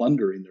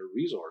plundering their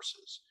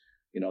resources.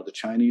 The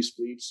Chinese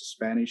fleets, the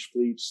Spanish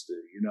fleets,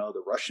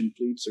 the Russian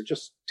fleets are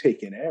just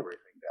taking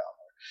everything down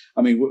there.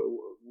 I mean,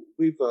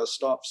 we've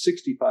stopped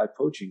 65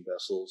 poaching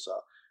vessels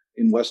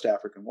in West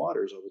African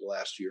waters over the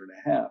last year and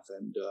a half,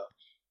 and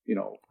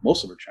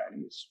most of them are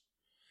Chinese.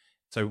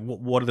 So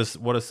what does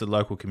the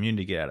local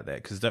community get out of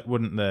that? Because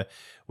wouldn't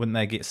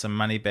they get some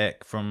money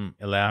back from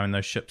allowing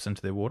those ships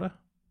into their water?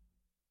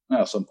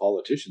 Now, some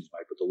politicians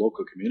might, but the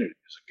local community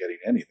isn't getting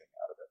anything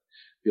out of it.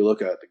 If you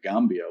look at the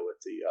Gambia with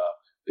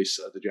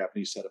the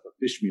Japanese set up a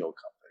fish meal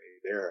company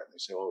there, and they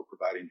say, "Oh, we're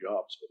providing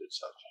jobs," but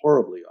it's a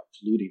horribly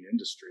polluting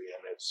industry,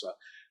 and it's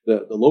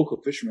the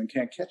local fishermen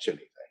can't catch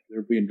anything.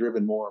 They're being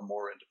driven more and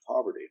more into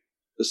poverty.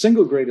 The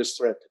single greatest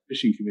threat to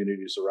fishing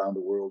communities around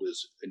the world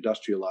is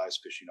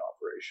industrialized fishing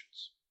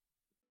operations.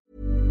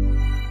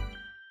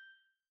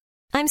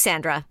 I'm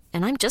Sandra,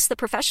 and I'm just the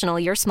professional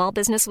your small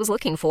business was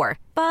looking for.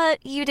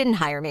 But you didn't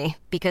hire me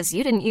because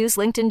you didn't use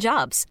LinkedIn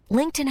Jobs.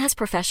 LinkedIn has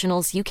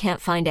professionals you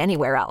can't find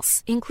anywhere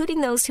else,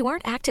 including those who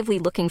aren't actively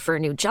looking for a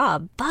new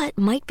job, but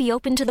might be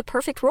open to the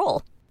perfect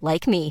role,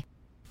 like me.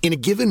 In a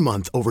given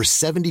month, over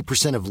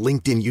 70% of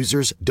LinkedIn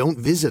users don't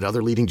visit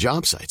other leading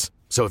job sites.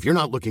 So if you're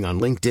not looking on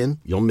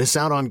LinkedIn, you'll miss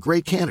out on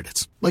great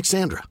candidates like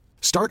Sandra.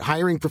 Start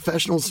hiring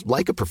professionals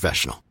like a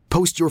professional.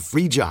 Post your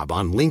free job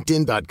on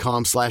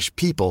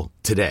linkedin.com/people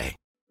today.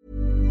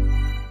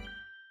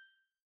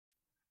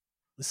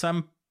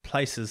 Some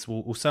places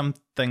or some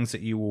things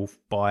that you will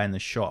buy in the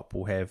shop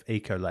will have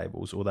eco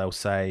labels, or they'll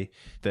say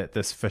that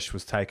this fish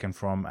was taken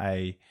from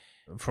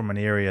an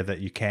area that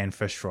you can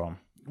fish from.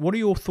 What are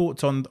your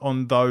thoughts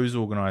on those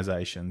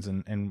organisations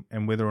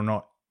and whether or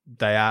not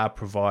they are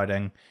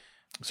providing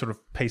sort of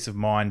peace of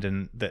mind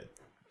and that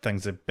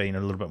things have been a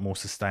little bit more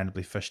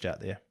sustainably fished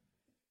out there?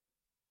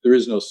 There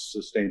is no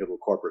sustainable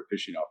corporate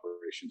fishing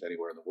operations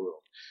anywhere in the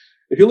world.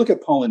 If you look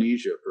at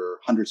Polynesia for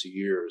hundreds of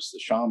years, the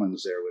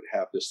shamans there would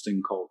have this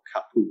thing called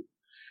kapu,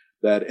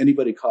 that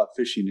anybody caught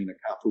fishing in a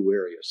kapu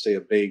area, say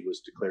a bay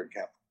was declared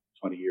kapu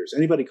 20 years,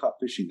 anybody caught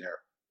fishing there,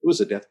 it was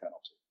a death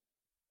penalty.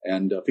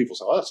 And people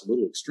say, "Oh, that's a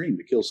little extreme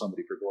to kill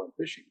somebody for going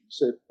fishing."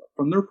 So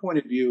from their point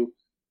of view,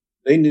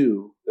 they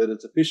knew that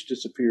if the fish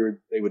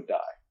disappeared, they would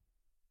die.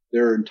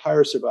 Their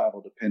entire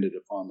survival depended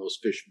upon those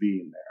fish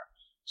being there.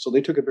 So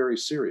they took it very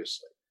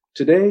seriously.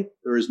 Today,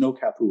 there is no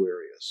kapu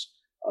areas.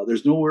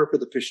 There's nowhere for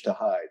the fish to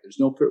hide. There's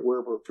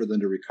nowhere for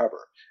them to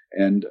recover.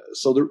 And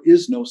so there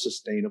is no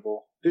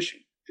sustainable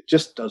fishing. It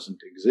just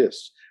doesn't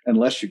exist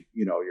unless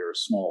you're a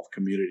small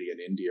community in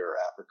India or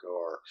Africa,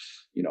 or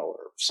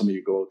some of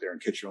you go out there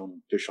and catch your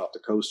own fish off the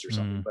coast or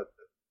something. But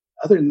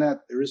other than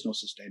that, there is no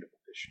sustainable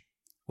fishing.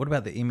 What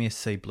about the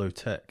MSC blue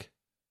tick?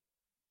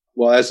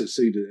 Well, as it's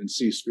seen in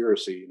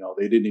Seaspiracy,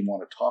 they didn't even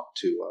want to talk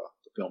to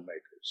the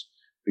filmmakers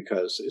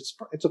because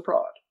it's a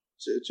fraud.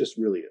 It just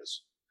really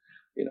is.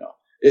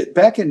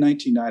 Back in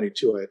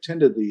 1992, I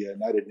attended the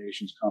United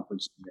Nations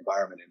Conference on the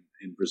Environment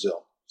in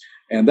Brazil.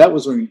 And that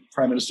was when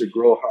Prime Minister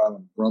Gro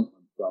Harlem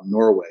Brundtland from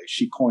Norway,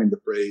 she coined the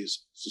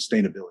phrase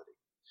sustainability.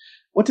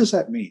 What does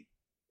that mean?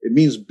 It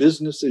means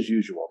business as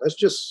usual. Let's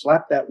just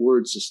slap that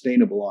word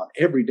sustainable on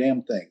every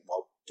damn thing.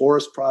 Well,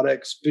 forest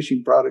products,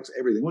 fishing products,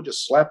 everything. We'll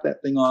just slap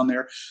that thing on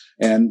there.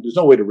 And there's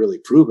no way to really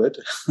prove it.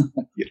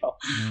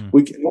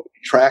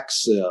 Nobody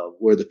tracks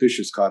where the fish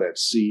is caught at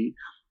sea.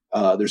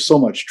 There's so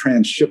much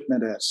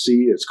transshipment at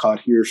sea. It's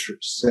caught here,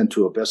 sent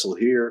to a vessel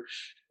here.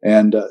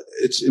 And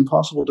it's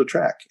impossible to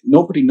track.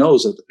 Nobody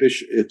knows that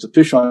if the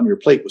fish on your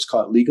plate was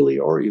caught legally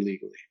or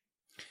illegally.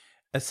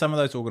 Are some of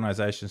those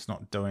organizations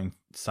not doing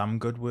some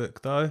good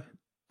work, though?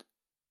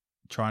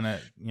 Trying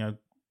to,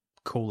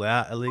 call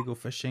out illegal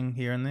fishing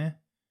here and there?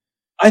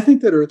 I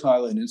think that Earth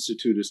Island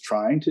Institute is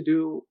trying to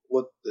do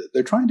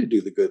they're trying to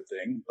do the good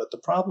thing. But the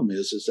problem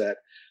is that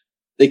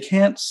they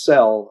can't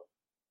sell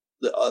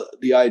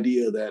the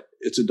idea that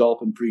it's a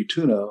dolphin-free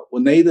tuna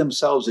when they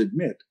themselves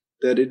admit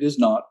that it is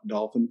not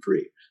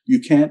dolphin-free. You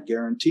can't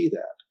guarantee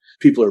that.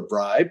 People are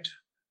bribed.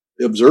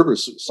 The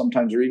observers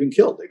sometimes are even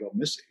killed. They go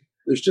missing.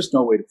 There's just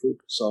no way to prove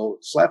it. So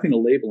slapping a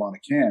label on a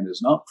can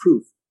is not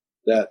proof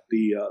that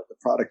the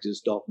product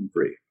is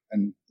dolphin-free.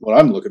 And what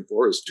I'm looking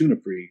for is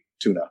tuna-free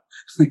tuna.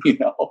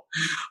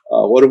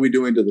 What are we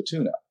doing to the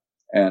tuna?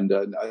 And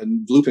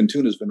bluefin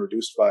tuna has been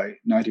reduced by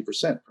 90%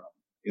 from,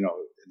 in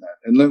that.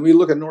 And then we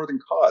look at northern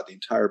cod. The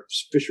entire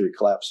fishery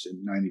collapsed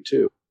in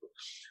 92.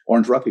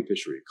 Orange roughy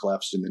fishery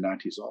collapsed in the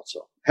 90s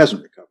also.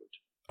 Hasn't recovered.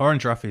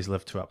 Orange roughies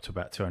live to up to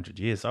about 200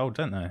 years old,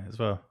 don't they, as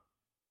well?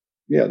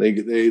 Yeah, they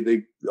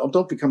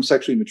don't become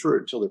sexually mature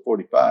until they're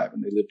 45,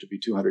 and they live to be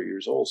 200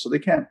 years old. So they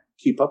can't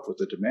keep up with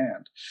the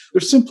demand.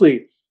 There's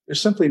simply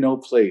no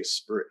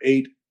place for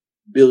 8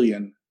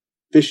 billion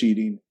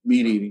fish-eating,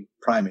 meat-eating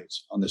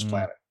primates on this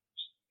planet.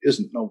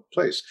 Isn't no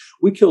place.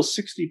 We kill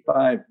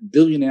 65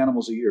 billion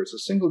animals a year. It's the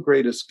single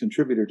greatest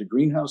contributor to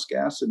greenhouse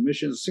gas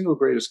emissions, the single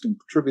greatest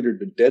contributor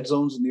to dead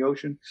zones in the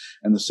ocean,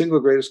 and the single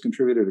greatest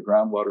contributor to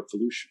groundwater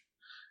pollution.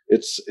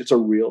 It's a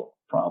real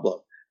problem.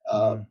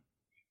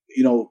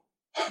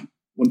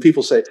 When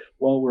people say,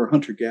 well, we're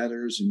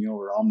hunter-gatherers and,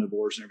 we're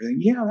omnivores and everything.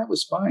 Yeah, that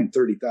was fine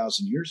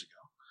 30,000 years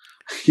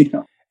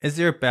ago. Is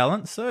there a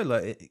balance, though?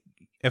 Like,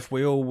 if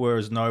we all were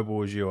as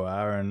noble as you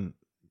are and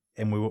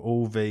we were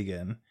all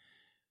vegan,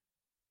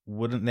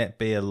 wouldn't that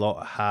be a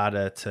lot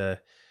harder to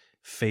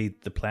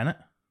feed the planet?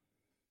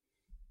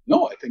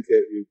 No, I think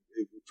it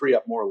would free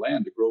up more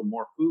land to grow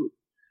more food.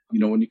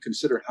 When you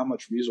consider how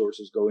much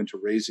resources go into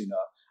raising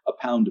a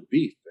pound of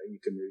beef, you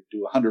can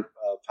do 100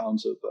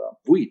 pounds of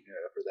wheat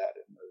for that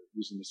and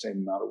using the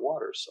same amount of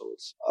water. So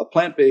it's a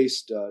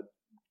plant-based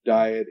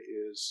diet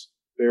is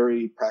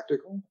very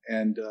practical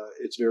and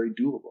it's very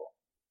doable.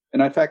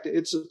 And in fact,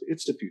 it's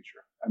the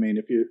future. I mean,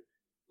 if you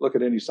look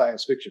at any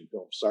science fiction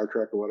film, Star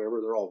Trek or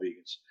whatever, they're all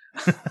vegans.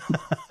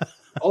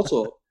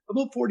 Also,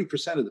 about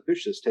 40% of the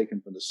fish that's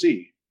taken from the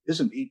sea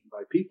isn't eaten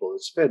by people.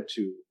 It's fed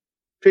to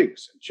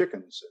pigs and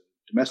chickens and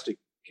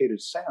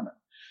domesticated salmon.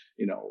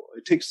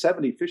 It takes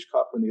 70 fish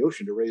caught from the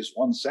ocean to raise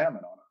one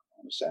salmon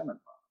on a salmon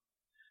farm.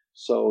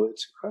 So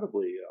it's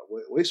incredibly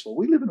wasteful.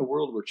 We live in a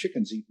world where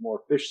chickens eat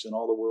more fish than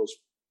all the world's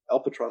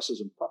albatrosses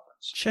and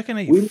puffins. Chicken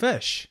eat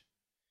fish?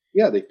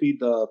 Yeah, they feed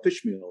the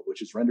fish meal,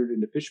 which is rendered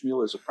into fish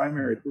meal as a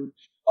primary food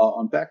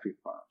on factory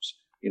farms.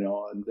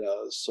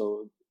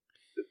 So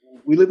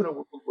we live in a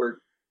world where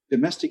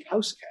domestic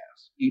house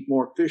cats eat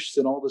more fish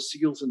than all the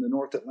seals in the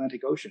North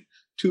Atlantic Ocean.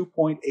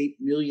 2.8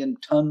 million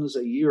tons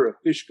a year of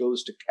fish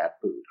goes to cat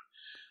food.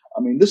 I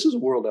mean, this is a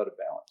world out of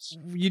balance.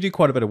 You do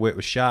quite a bit of work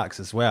with sharks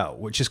as well,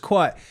 which is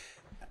quite,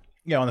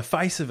 on the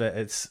face of it,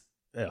 it's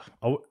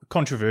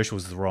controversial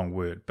is the wrong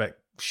word, but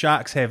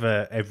sharks have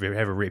a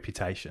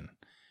reputation,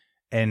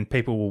 and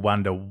people will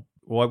wonder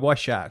why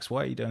sharks?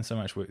 Why are you doing so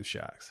much work with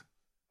sharks?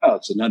 Oh,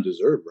 it's an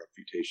undeserved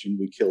reputation.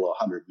 We kill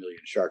 100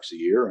 million sharks a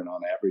year, and on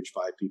average,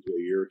 5 people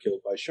a year are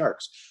killed by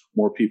sharks.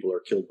 More people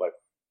are killed by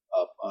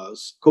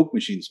Coke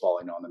machines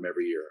falling on them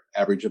every year,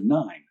 average of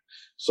 9.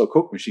 So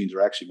Coke machines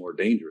are actually more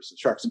dangerous than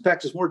sharks. In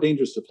fact, it's more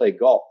dangerous to play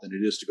golf than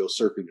it is to go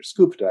surfing or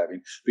scuba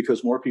diving,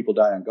 because more people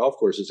die on golf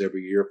courses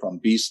every year from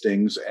bee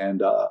stings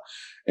and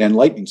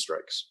lightning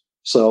strikes.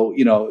 So,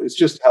 it's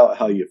just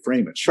how you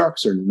frame it.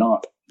 Sharks are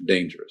not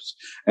dangerous.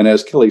 And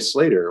as Kelly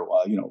Slater,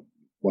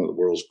 one of the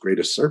world's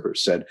greatest surfers,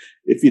 said,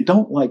 if you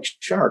don't like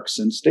sharks,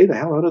 then stay the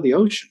hell out of the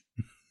ocean.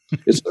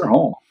 It's their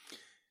home.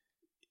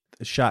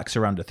 The sharks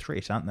are under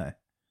threat, aren't they?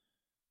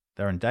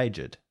 They're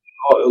endangered.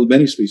 Oh,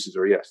 many species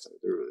are, yes.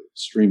 They're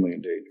extremely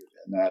endangered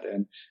in that.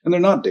 And they're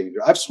not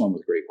dangerous. I've swum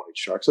with great white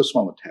sharks. I've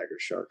swum with tiger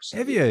sharks.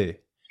 Have you?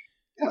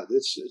 Yeah,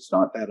 it's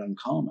not that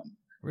uncommon.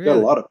 Really? Got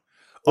a lot of.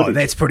 Oh,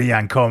 that's pretty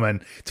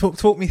uncommon.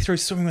 Talk me through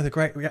swimming with a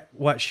great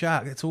white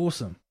shark. That's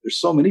awesome. There's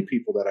so many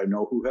people that I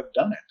know who have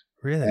done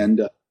it. Really? And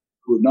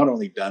who have not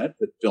only done it,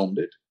 but filmed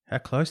it. How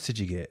close did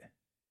you get?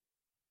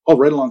 Oh,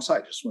 right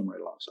alongside. Just swim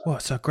right alongside. Oh,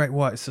 so a great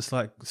white. It's just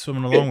like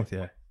swimming along with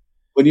you.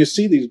 When you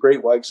see these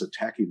great whites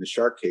attacking the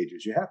shark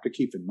cages, you have to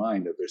keep in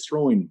mind that they're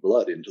throwing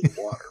blood into the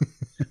water.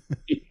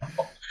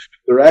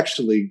 They're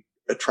actually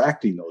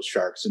attracting those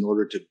sharks in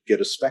order to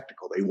get a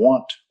spectacle. They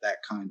want that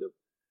kind of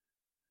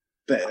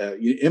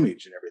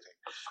image and everything.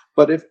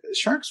 But if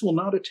sharks will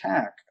not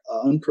attack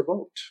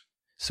unprovoked.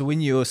 So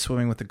when you're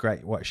swimming with the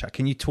great white shark,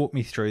 can you talk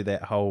me through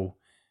that whole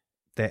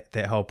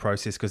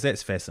process? Because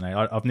that's fascinating.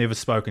 I've never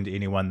spoken to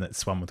anyone that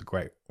swum with a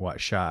great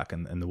white shark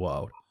in the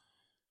wild.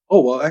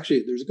 Oh, well,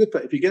 actually, there's a good,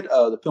 if you get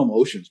the film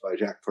Oceans by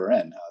Jacques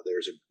Perrin,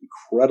 there's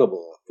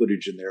incredible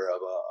footage in there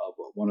of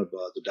one of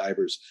the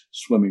divers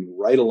swimming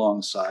right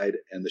alongside,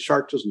 and the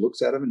shark just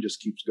looks at him and just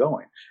keeps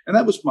going. And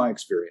that was my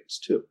experience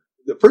too.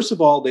 First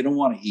of all, they don't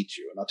want to eat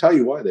you. And I'll tell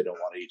you why they don't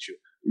want to eat you.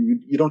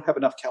 You don't have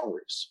enough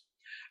calories.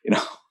 You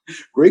know,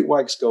 great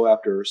whites go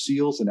after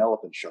seals and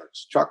elephant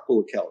sharks, chock full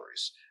of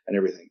calories and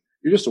everything.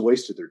 You're just a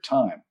waste of their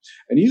time.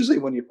 And usually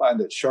when you find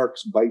that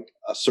sharks bite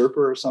a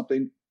surfer or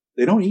something,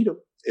 they don't eat them.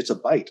 It's a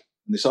bite.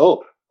 And they say,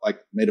 oh, like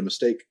made a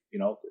mistake. You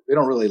know, they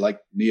don't really like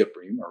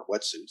neoprene or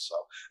wetsuits, so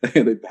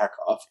they back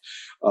off.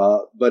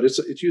 But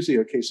it's usually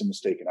a case of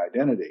mistaken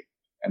identity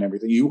and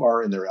everything. You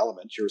are in their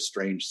element. You're a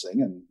strange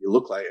thing, and you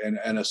look like,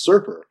 and a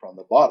surfer from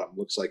the bottom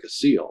looks like a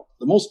seal.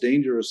 The most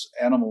dangerous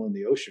animal in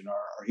the ocean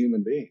are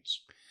human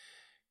beings.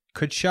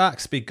 Could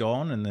sharks be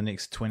gone in the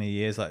next 20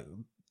 years? Like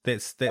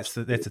that's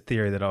a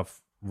theory that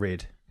I've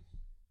read.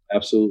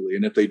 Absolutely.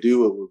 And if they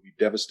do, it would be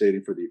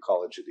devastating for the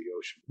ecology of the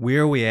ocean.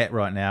 Where are we at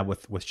right now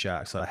with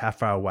sharks? Like how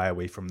far away are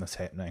we from this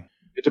happening?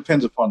 It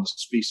depends upon the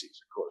species,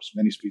 of course.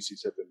 Many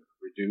species have been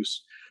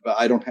reduced, but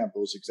I don't have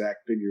those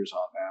exact figures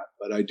on that.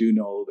 But I do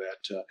know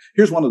that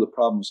here's one of the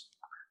problems.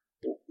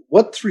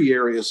 What three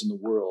areas in the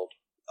world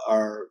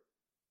are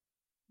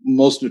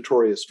most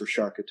notorious for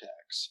shark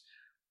attacks?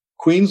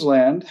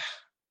 Queensland,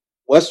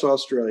 West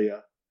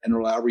Australia,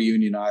 and La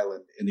Reunion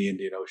Island in the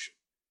Indian Ocean.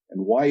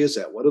 And why is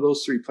that? What do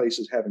those three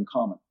places have in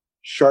common?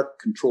 Shark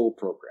control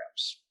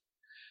programs,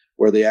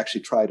 where they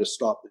actually try to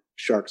stop the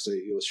sharks. They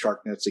use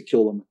shark nets, they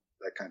kill them,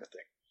 that kind of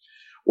thing.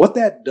 What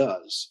that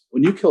does,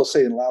 when you kill,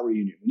 say in La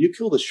Reunion, when you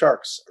kill the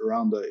sharks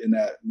around in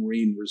that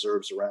marine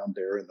reserves around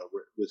there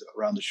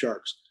around the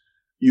sharks,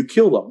 you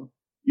kill them,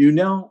 you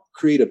now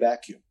create a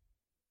vacuum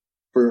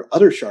for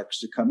other sharks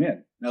to come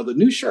in. Now, the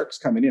new sharks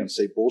coming in,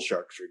 say bull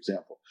sharks, for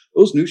example,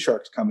 those new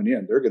sharks coming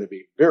in, they're going to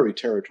be very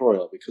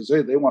territorial because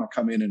they want to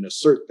come in and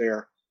assert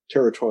their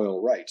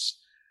territorial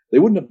rights. They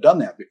wouldn't have done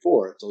that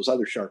before if those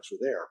other sharks were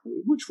there,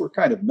 which were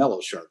kind of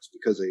mellow sharks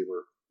because they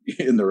were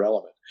in their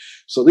element.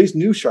 So these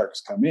new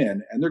sharks come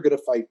in and they're going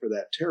to fight for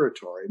that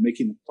territory,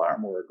 making them far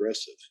more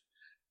aggressive.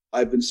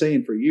 I've been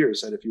saying for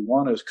years that if you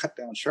want to cut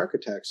down shark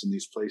attacks in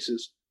these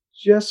places,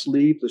 just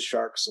leave the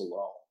sharks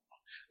alone.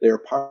 They're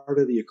part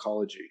of the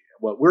ecology.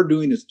 What we're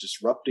doing is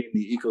disrupting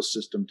the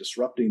ecosystem,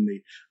 disrupting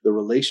the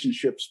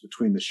relationships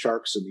between the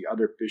sharks and the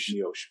other fish in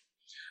the ocean.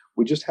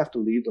 We just have to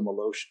leave them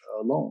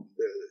alone.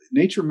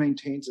 Nature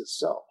maintains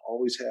itself,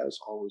 always has,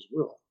 always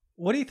will.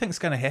 What do you think is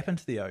going to happen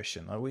to the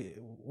ocean?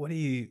 What are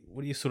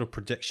your sort of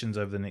predictions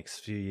over the next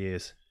few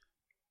years?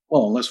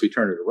 Well, unless we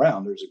turn it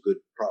around, there's a good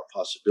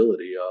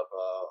possibility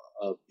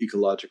of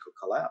ecological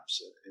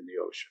collapse in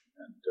the ocean.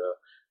 And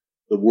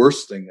the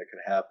worst thing that can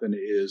happen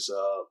is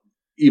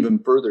even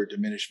further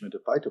diminishment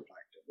of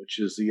phytoplankton, which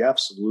is the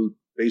absolute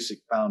basic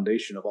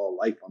foundation of all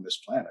life on this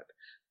planet.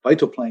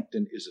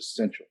 Phytoplankton is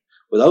essential.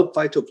 Without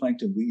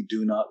phytoplankton, we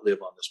do not live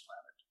on this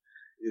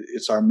planet.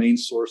 It's our main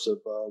source of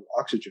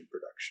oxygen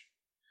production.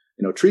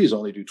 You know, trees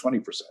only do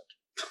 20%.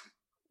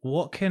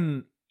 What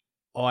can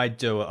I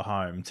do at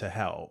home to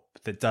help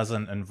that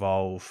doesn't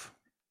involve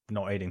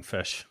not eating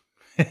fish?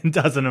 It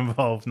doesn't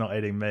involve not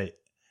eating meat?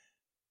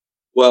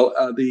 Well,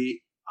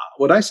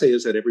 what I say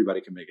is that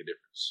everybody can make a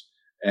difference.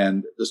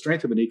 And the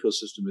strength of an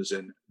ecosystem is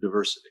in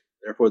diversity.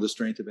 Therefore, the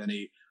strength of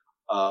any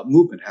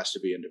movement has to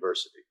be in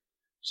diversity.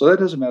 So that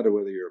doesn't matter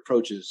whether your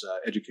approach is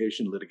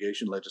education,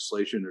 litigation,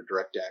 legislation, or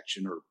direct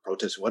action, or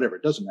protest, whatever.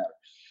 It doesn't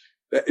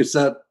matter. It's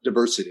that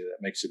diversity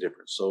that makes a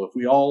difference. So if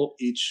we all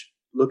each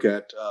look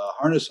at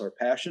harness our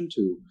passion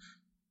to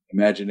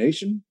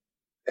imagination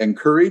and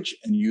courage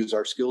and use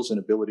our skills and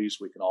abilities,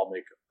 we can all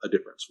make a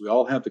difference. We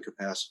all have the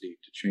capacity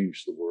to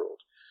change the world.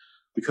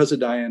 Because of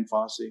Dian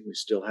Fossey, we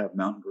still have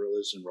mountain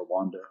gorillas in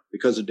Rwanda.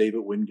 Because of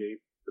David Wingate,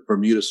 the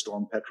Bermuda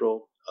storm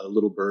petrel, a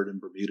little bird in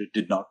Bermuda,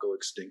 did not go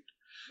extinct.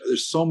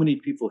 There's so many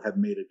people have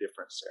made a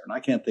difference there. And I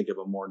can't think of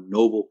a more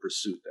noble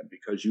pursuit than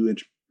because you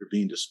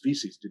intervened, a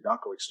species did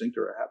not go extinct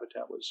or a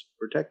habitat was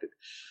protected.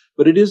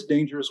 But it is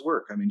dangerous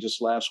work. I mean,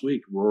 just last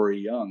week, Rory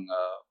Young,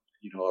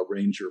 a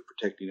ranger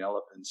protecting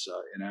elephants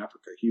in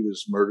Africa, he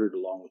was murdered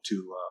along with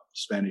two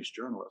Spanish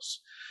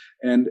journalists.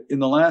 And in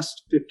the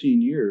last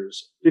 15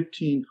 years,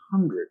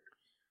 1,500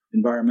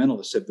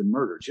 environmentalists have been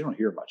murdered. You don't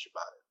hear much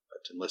about it,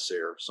 but unless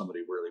they're somebody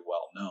really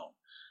well known.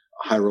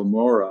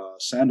 Jairo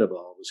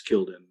Sandoval was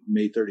killed in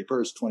May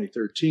 31st,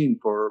 2013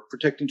 for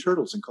protecting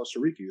turtles in Costa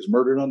Rica. He was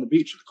murdered on the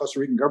beach. The Costa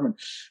Rican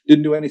government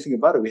didn't do anything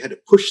about it. We had to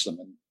push them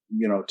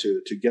and,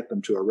 to get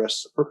them to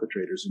arrest the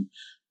perpetrators. And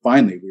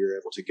finally, we were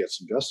able to get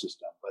some justice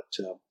done. But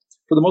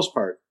for the most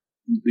part,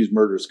 these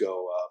murders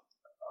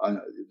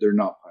they're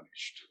not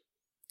punished.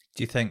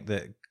 Do you think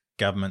that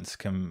governments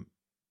can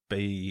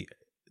be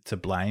to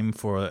blame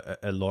for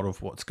a lot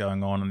of what's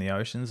going on in the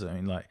oceans? I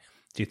mean,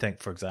 do you think,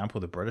 for example,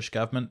 the British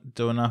government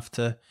do enough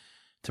to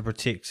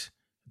protect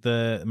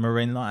the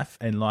marine life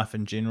and life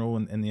in general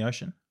in the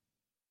ocean?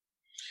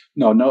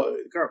 No.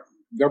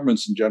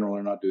 Governments in general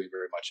are not doing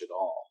very much at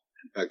all.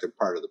 In fact, they're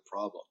part of the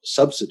problem. The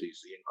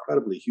subsidies, the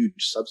incredibly huge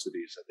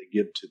subsidies that they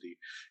give to the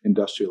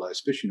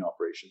industrialized fishing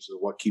operations are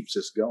what keeps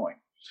this going.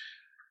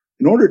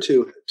 In order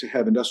to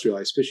have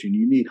industrialized fishing,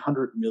 you need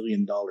 $100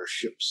 million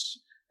ships,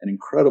 an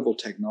incredible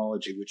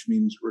technology, which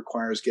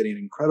requires getting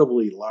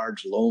incredibly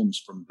large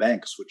loans from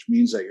banks, which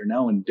means that you're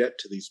now in debt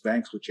to these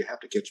banks, which you have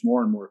to catch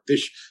more and more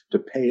fish to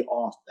pay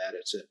off that.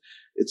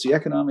 It's the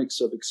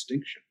economics of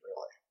extinction,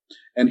 really.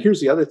 And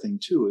here's the other thing,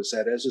 too, is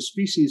that as a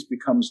species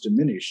becomes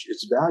diminished,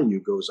 its value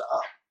goes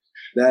up.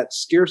 That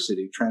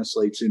scarcity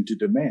translates into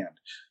demand.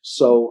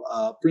 So,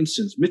 for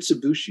instance,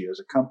 Mitsubishi as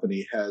a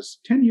company has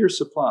 10-year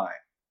supply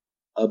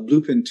of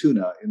bluefin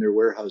tuna in their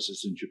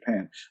warehouses in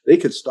Japan. They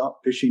could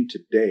stop fishing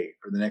today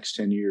for the next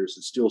 10 years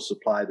and still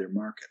supply their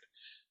market.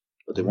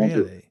 But they won't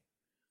do it.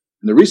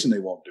 And the reason they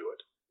won't do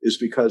it is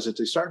because if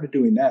they started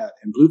doing that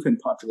and bluefin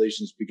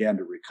populations began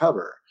to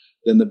recover,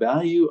 then the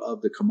value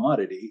of the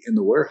commodity in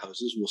the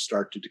warehouses will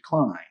start to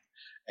decline.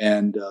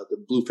 And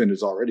the bluefin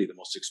is already the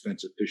most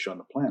expensive fish on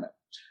the planet.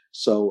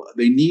 So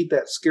they need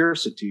that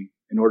scarcity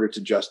in order to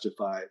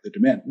justify the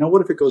demand. Now,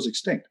 what if it goes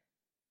extinct?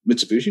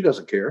 Mitsubishi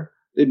doesn't care.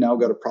 They've now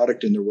got a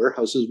product in their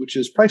warehouses which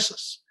is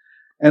priceless.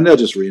 And they'll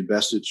just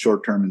reinvest it,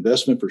 short-term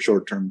investment for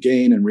short-term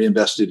gain, and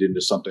reinvest it into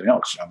something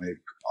else. I mean,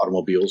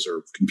 automobiles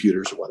or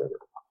computers or whatever.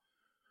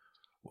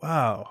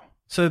 Wow.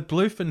 So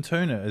bluefin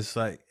tuna is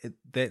like,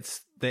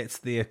 that's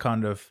their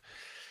kind of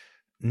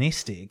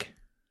nest egg.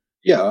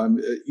 Yeah.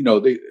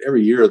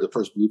 Every year the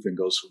first bluefin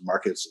goes to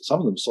markets.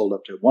 Some of them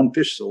one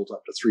fish sold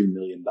up to $3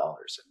 million.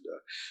 And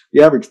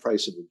the average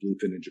price of a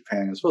bluefin in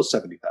Japan is about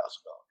 $70,000.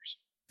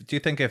 Do you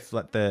think if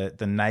like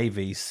the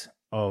navies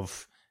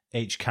of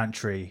each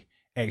country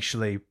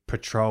actually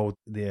patrolled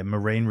their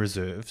marine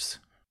reserves,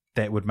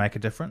 that would make a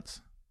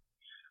difference?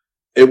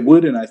 It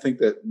would, and I think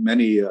that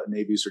many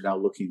navies are now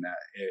looking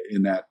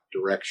in that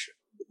direction.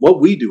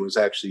 What we do is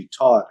actually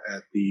taught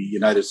at the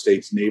United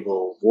States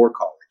Naval War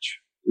College.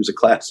 There's a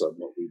class on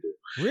what we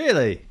do.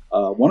 Really?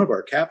 One of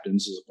our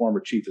captains is a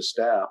former chief of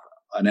staff,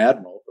 an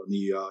admiral from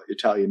the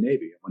Italian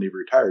Navy. When he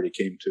retired,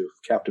 he came to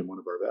captain one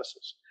of our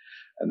vessels.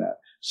 And that.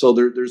 So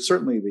there's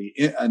certainly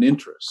an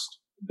interest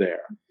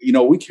there.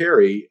 We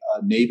carry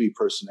Navy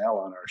personnel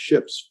on our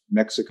ships.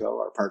 Mexico,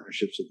 our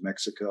partnerships with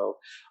Mexico,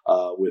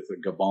 with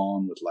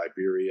Gabon, with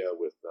Liberia,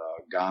 with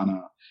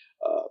Ghana.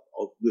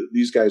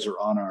 These guys are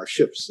on our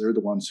ships. They're the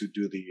ones who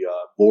do the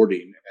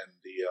boarding and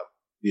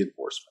the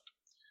enforcement.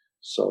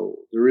 So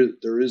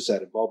there is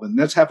that involvement, and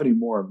that's happening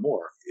more and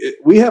more.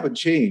 We haven't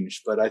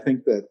changed, but I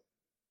think that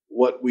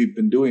what we've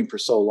been doing for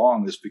so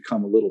long has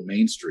become a little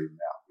mainstream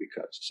now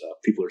because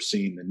people are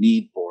seeing the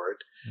need for it.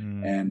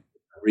 And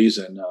the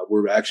reason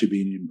we're actually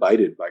being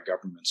invited by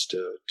governments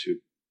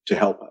to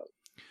help out.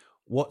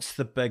 What's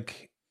the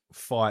big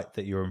fight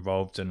that you're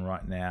involved in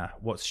right now?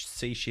 What's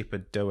Sea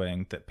Shepherd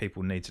doing that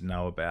people need to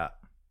know about?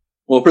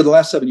 Well, for the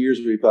last 7 years,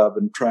 we've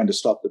been trying to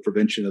stop the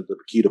prevention of the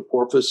Vaquita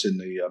porpoise in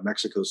the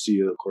Mexico Sea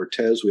of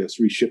Cortez. We have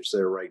 3 ships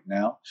there right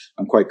now.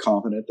 I'm quite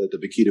confident that the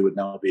Vaquita would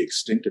now be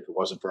extinct if it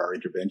wasn't for our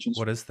interventions.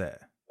 What is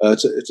that?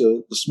 It's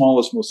the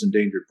smallest, most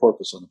endangered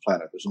porpoise on the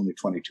planet. There's only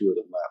 22 of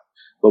them left.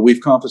 But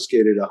we've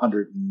confiscated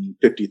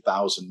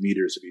 150,000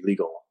 meters of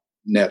illegal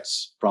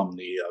nets from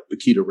the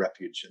Vaquita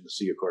refuge in the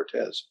Sea of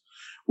Cortez.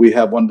 We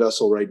have one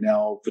vessel right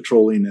now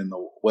patrolling in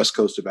the west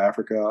coast of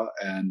Africa,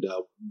 and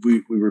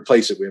we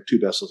replace it. We have 2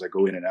 vessels that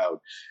go in and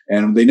out,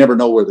 and they never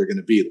know where they're going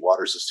to be. The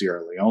waters of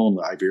Sierra Leone,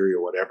 Iberia,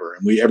 whatever.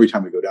 And every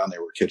time we go down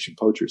there, we're catching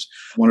poachers.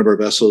 One of our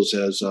vessels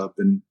has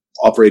been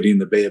operating in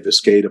the Bay of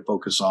Biscay to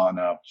focus on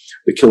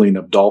the killing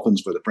of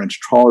dolphins for the French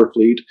trawler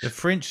fleet. The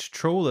French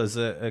trawlers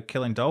are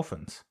killing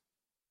dolphins?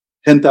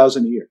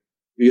 10,000 a year.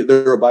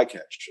 They're a bycatch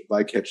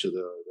of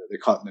they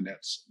caught in the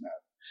nets.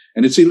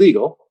 And it's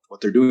illegal. What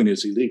they're doing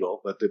is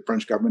illegal, but the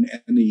French government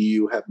and the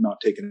EU have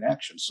not taken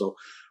action. So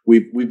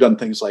we've done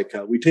things like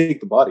we take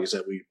the bodies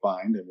that we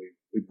find and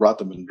we brought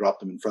them and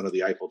dropped them in front of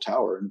the Eiffel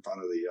Tower, in front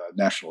of the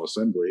National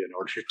Assembly, in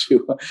order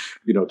to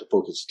to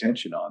focus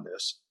attention on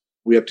this.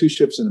 We have 2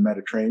 ships in the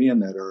Mediterranean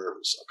that are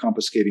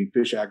confiscating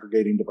fish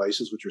aggregating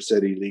devices, which are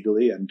set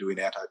illegally, and doing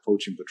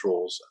anti-poaching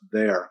patrols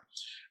there.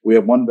 We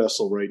have 1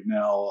 vessel right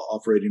now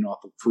operating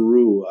off of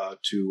Peru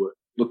to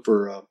look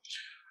for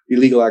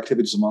illegal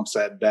activities amongst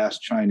that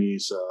vast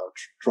Chinese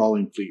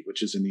trawling fleet,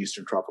 which is in the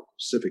Eastern Tropical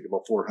Pacific,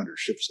 about 400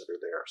 ships that are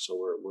there. So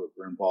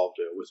we're involved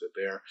with it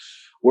there.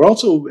 We're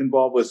also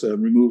involved with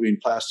removing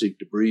plastic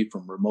debris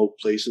from remote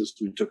places.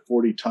 We took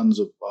 40 tons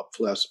of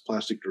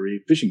plastic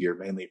debris, fishing gear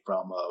mainly,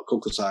 from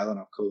Cocos Island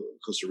off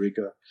Costa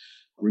Rica,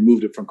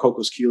 removed it from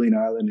Cocos Keeling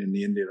Island in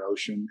the Indian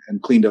Ocean,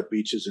 and cleaned up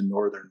beaches in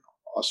northern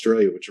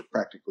Australia, which are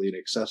practically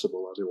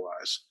inaccessible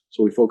otherwise.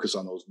 So we focus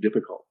on those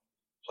difficult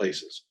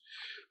places.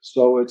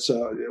 So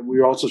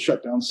we also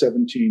shut down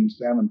 17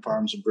 salmon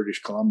farms in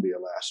British Columbia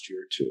last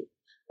year too.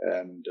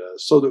 And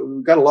so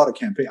we've got a lot of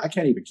campaigns. I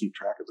can't even keep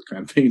track of the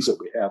campaigns that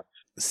we have.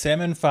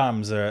 Salmon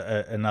farms are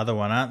another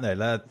one, aren't they?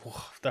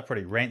 They're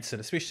pretty rancid,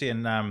 especially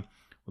in the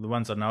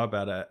ones I know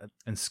about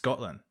in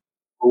Scotland.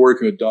 We're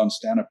working with Don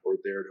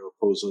Staniford there to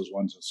pose those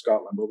ones in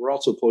Scotland, but we're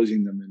also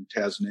posing them in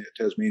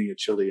Tasmania,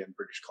 Chile, and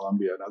British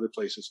Columbia and other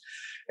places.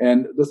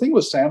 And the thing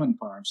with salmon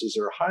farms is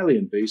they're highly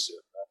invasive.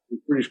 In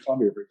British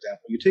Columbia, for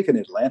example, you take an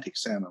Atlantic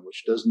salmon,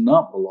 which does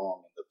not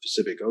belong in the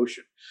Pacific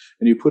Ocean,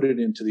 and you put it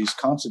into these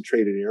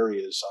concentrated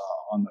areas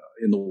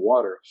in the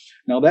water.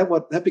 Now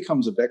that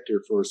becomes a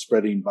vector for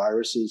spreading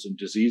viruses and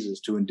diseases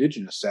to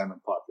indigenous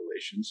salmon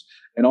populations,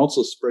 and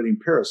also spreading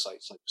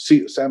parasites like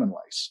salmon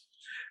lice.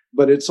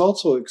 But it's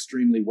also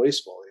extremely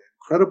wasteful,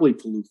 incredibly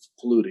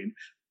polluting,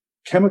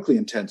 chemically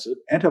intensive,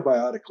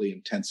 antibiotically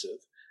intensive,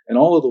 and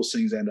all of those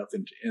things end up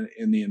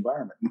in the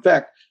environment. In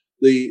fact,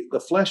 the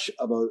flesh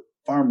of a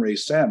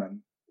farm-raised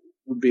salmon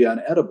would be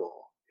unedible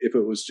if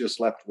it was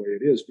just left the way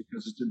it is,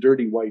 because it's a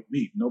dirty white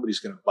meat. Nobody's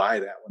going to buy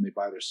that when they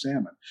buy their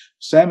salmon.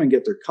 Salmon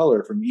get their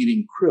color from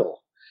eating krill,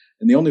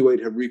 and the only way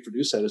to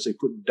reproduce that is they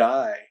put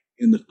dye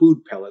in the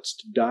food pellets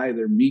to dye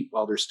their meat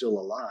while they're still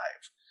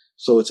alive.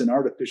 So it's an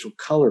artificial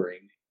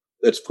coloring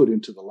that's put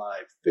into the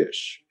live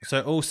fish.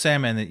 So all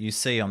salmon that you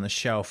see on the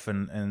shelf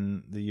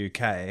in the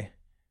UK,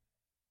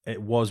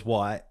 it was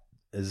white,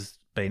 is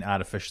being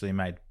artificially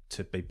made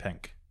to be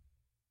pink.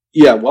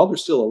 Yeah, while they're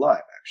still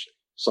alive, actually.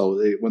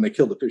 So when they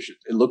kill the fish,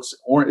 it looks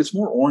it's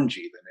more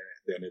orangey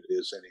than it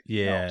is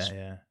anything else.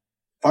 Yeah.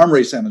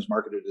 Farm-raised salmon is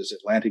marketed as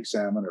Atlantic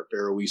salmon or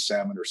Faroese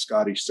salmon or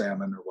Scottish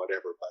salmon or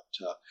whatever, but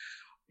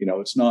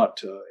it's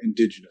not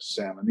indigenous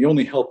salmon. The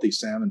only healthy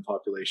salmon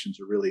populations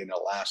are really in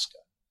Alaska,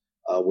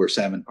 where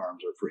salmon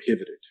farms are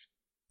prohibited.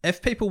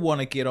 If people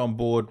want to get on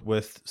board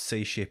with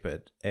Sea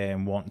Shepherd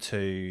and want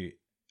to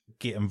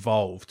get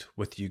involved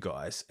with you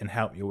guys and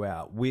help you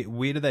out,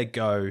 where do they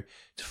go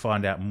to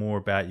find out more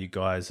about you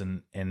guys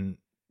and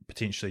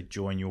potentially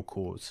join your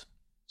cause?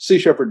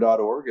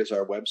 SeaShepherd.org is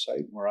our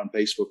website. We're on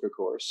Facebook, of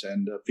course,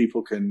 and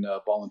people can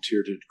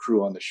volunteer to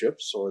crew on the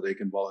ships, or they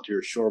can volunteer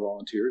as shore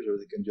volunteers, or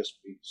they can just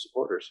be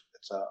supporters.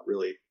 It's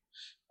really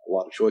a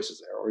lot of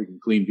choices there, or you can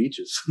clean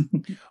beaches.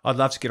 I'd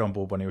love to get on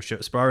board one of your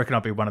ships, but I reckon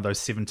I'd be one of those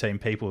 17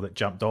 people that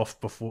jumped off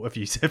before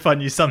if I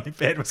knew something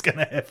bad was going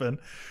to happen.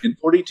 In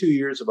 42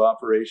 years of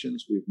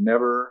operations, we've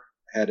never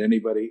had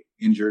anybody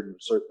injured and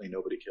certainly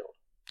nobody killed.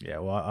 Yeah,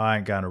 well, I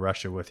ain't going to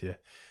Russia with you.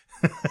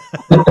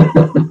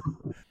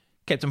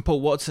 Captain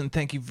Paul Watson,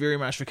 thank you very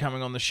much for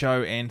coming on the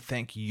show, and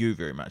thank you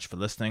very much for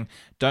listening.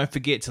 Don't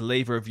forget to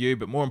leave a review,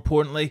 but more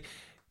importantly,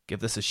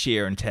 give this a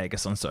share and tag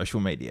us on social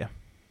media.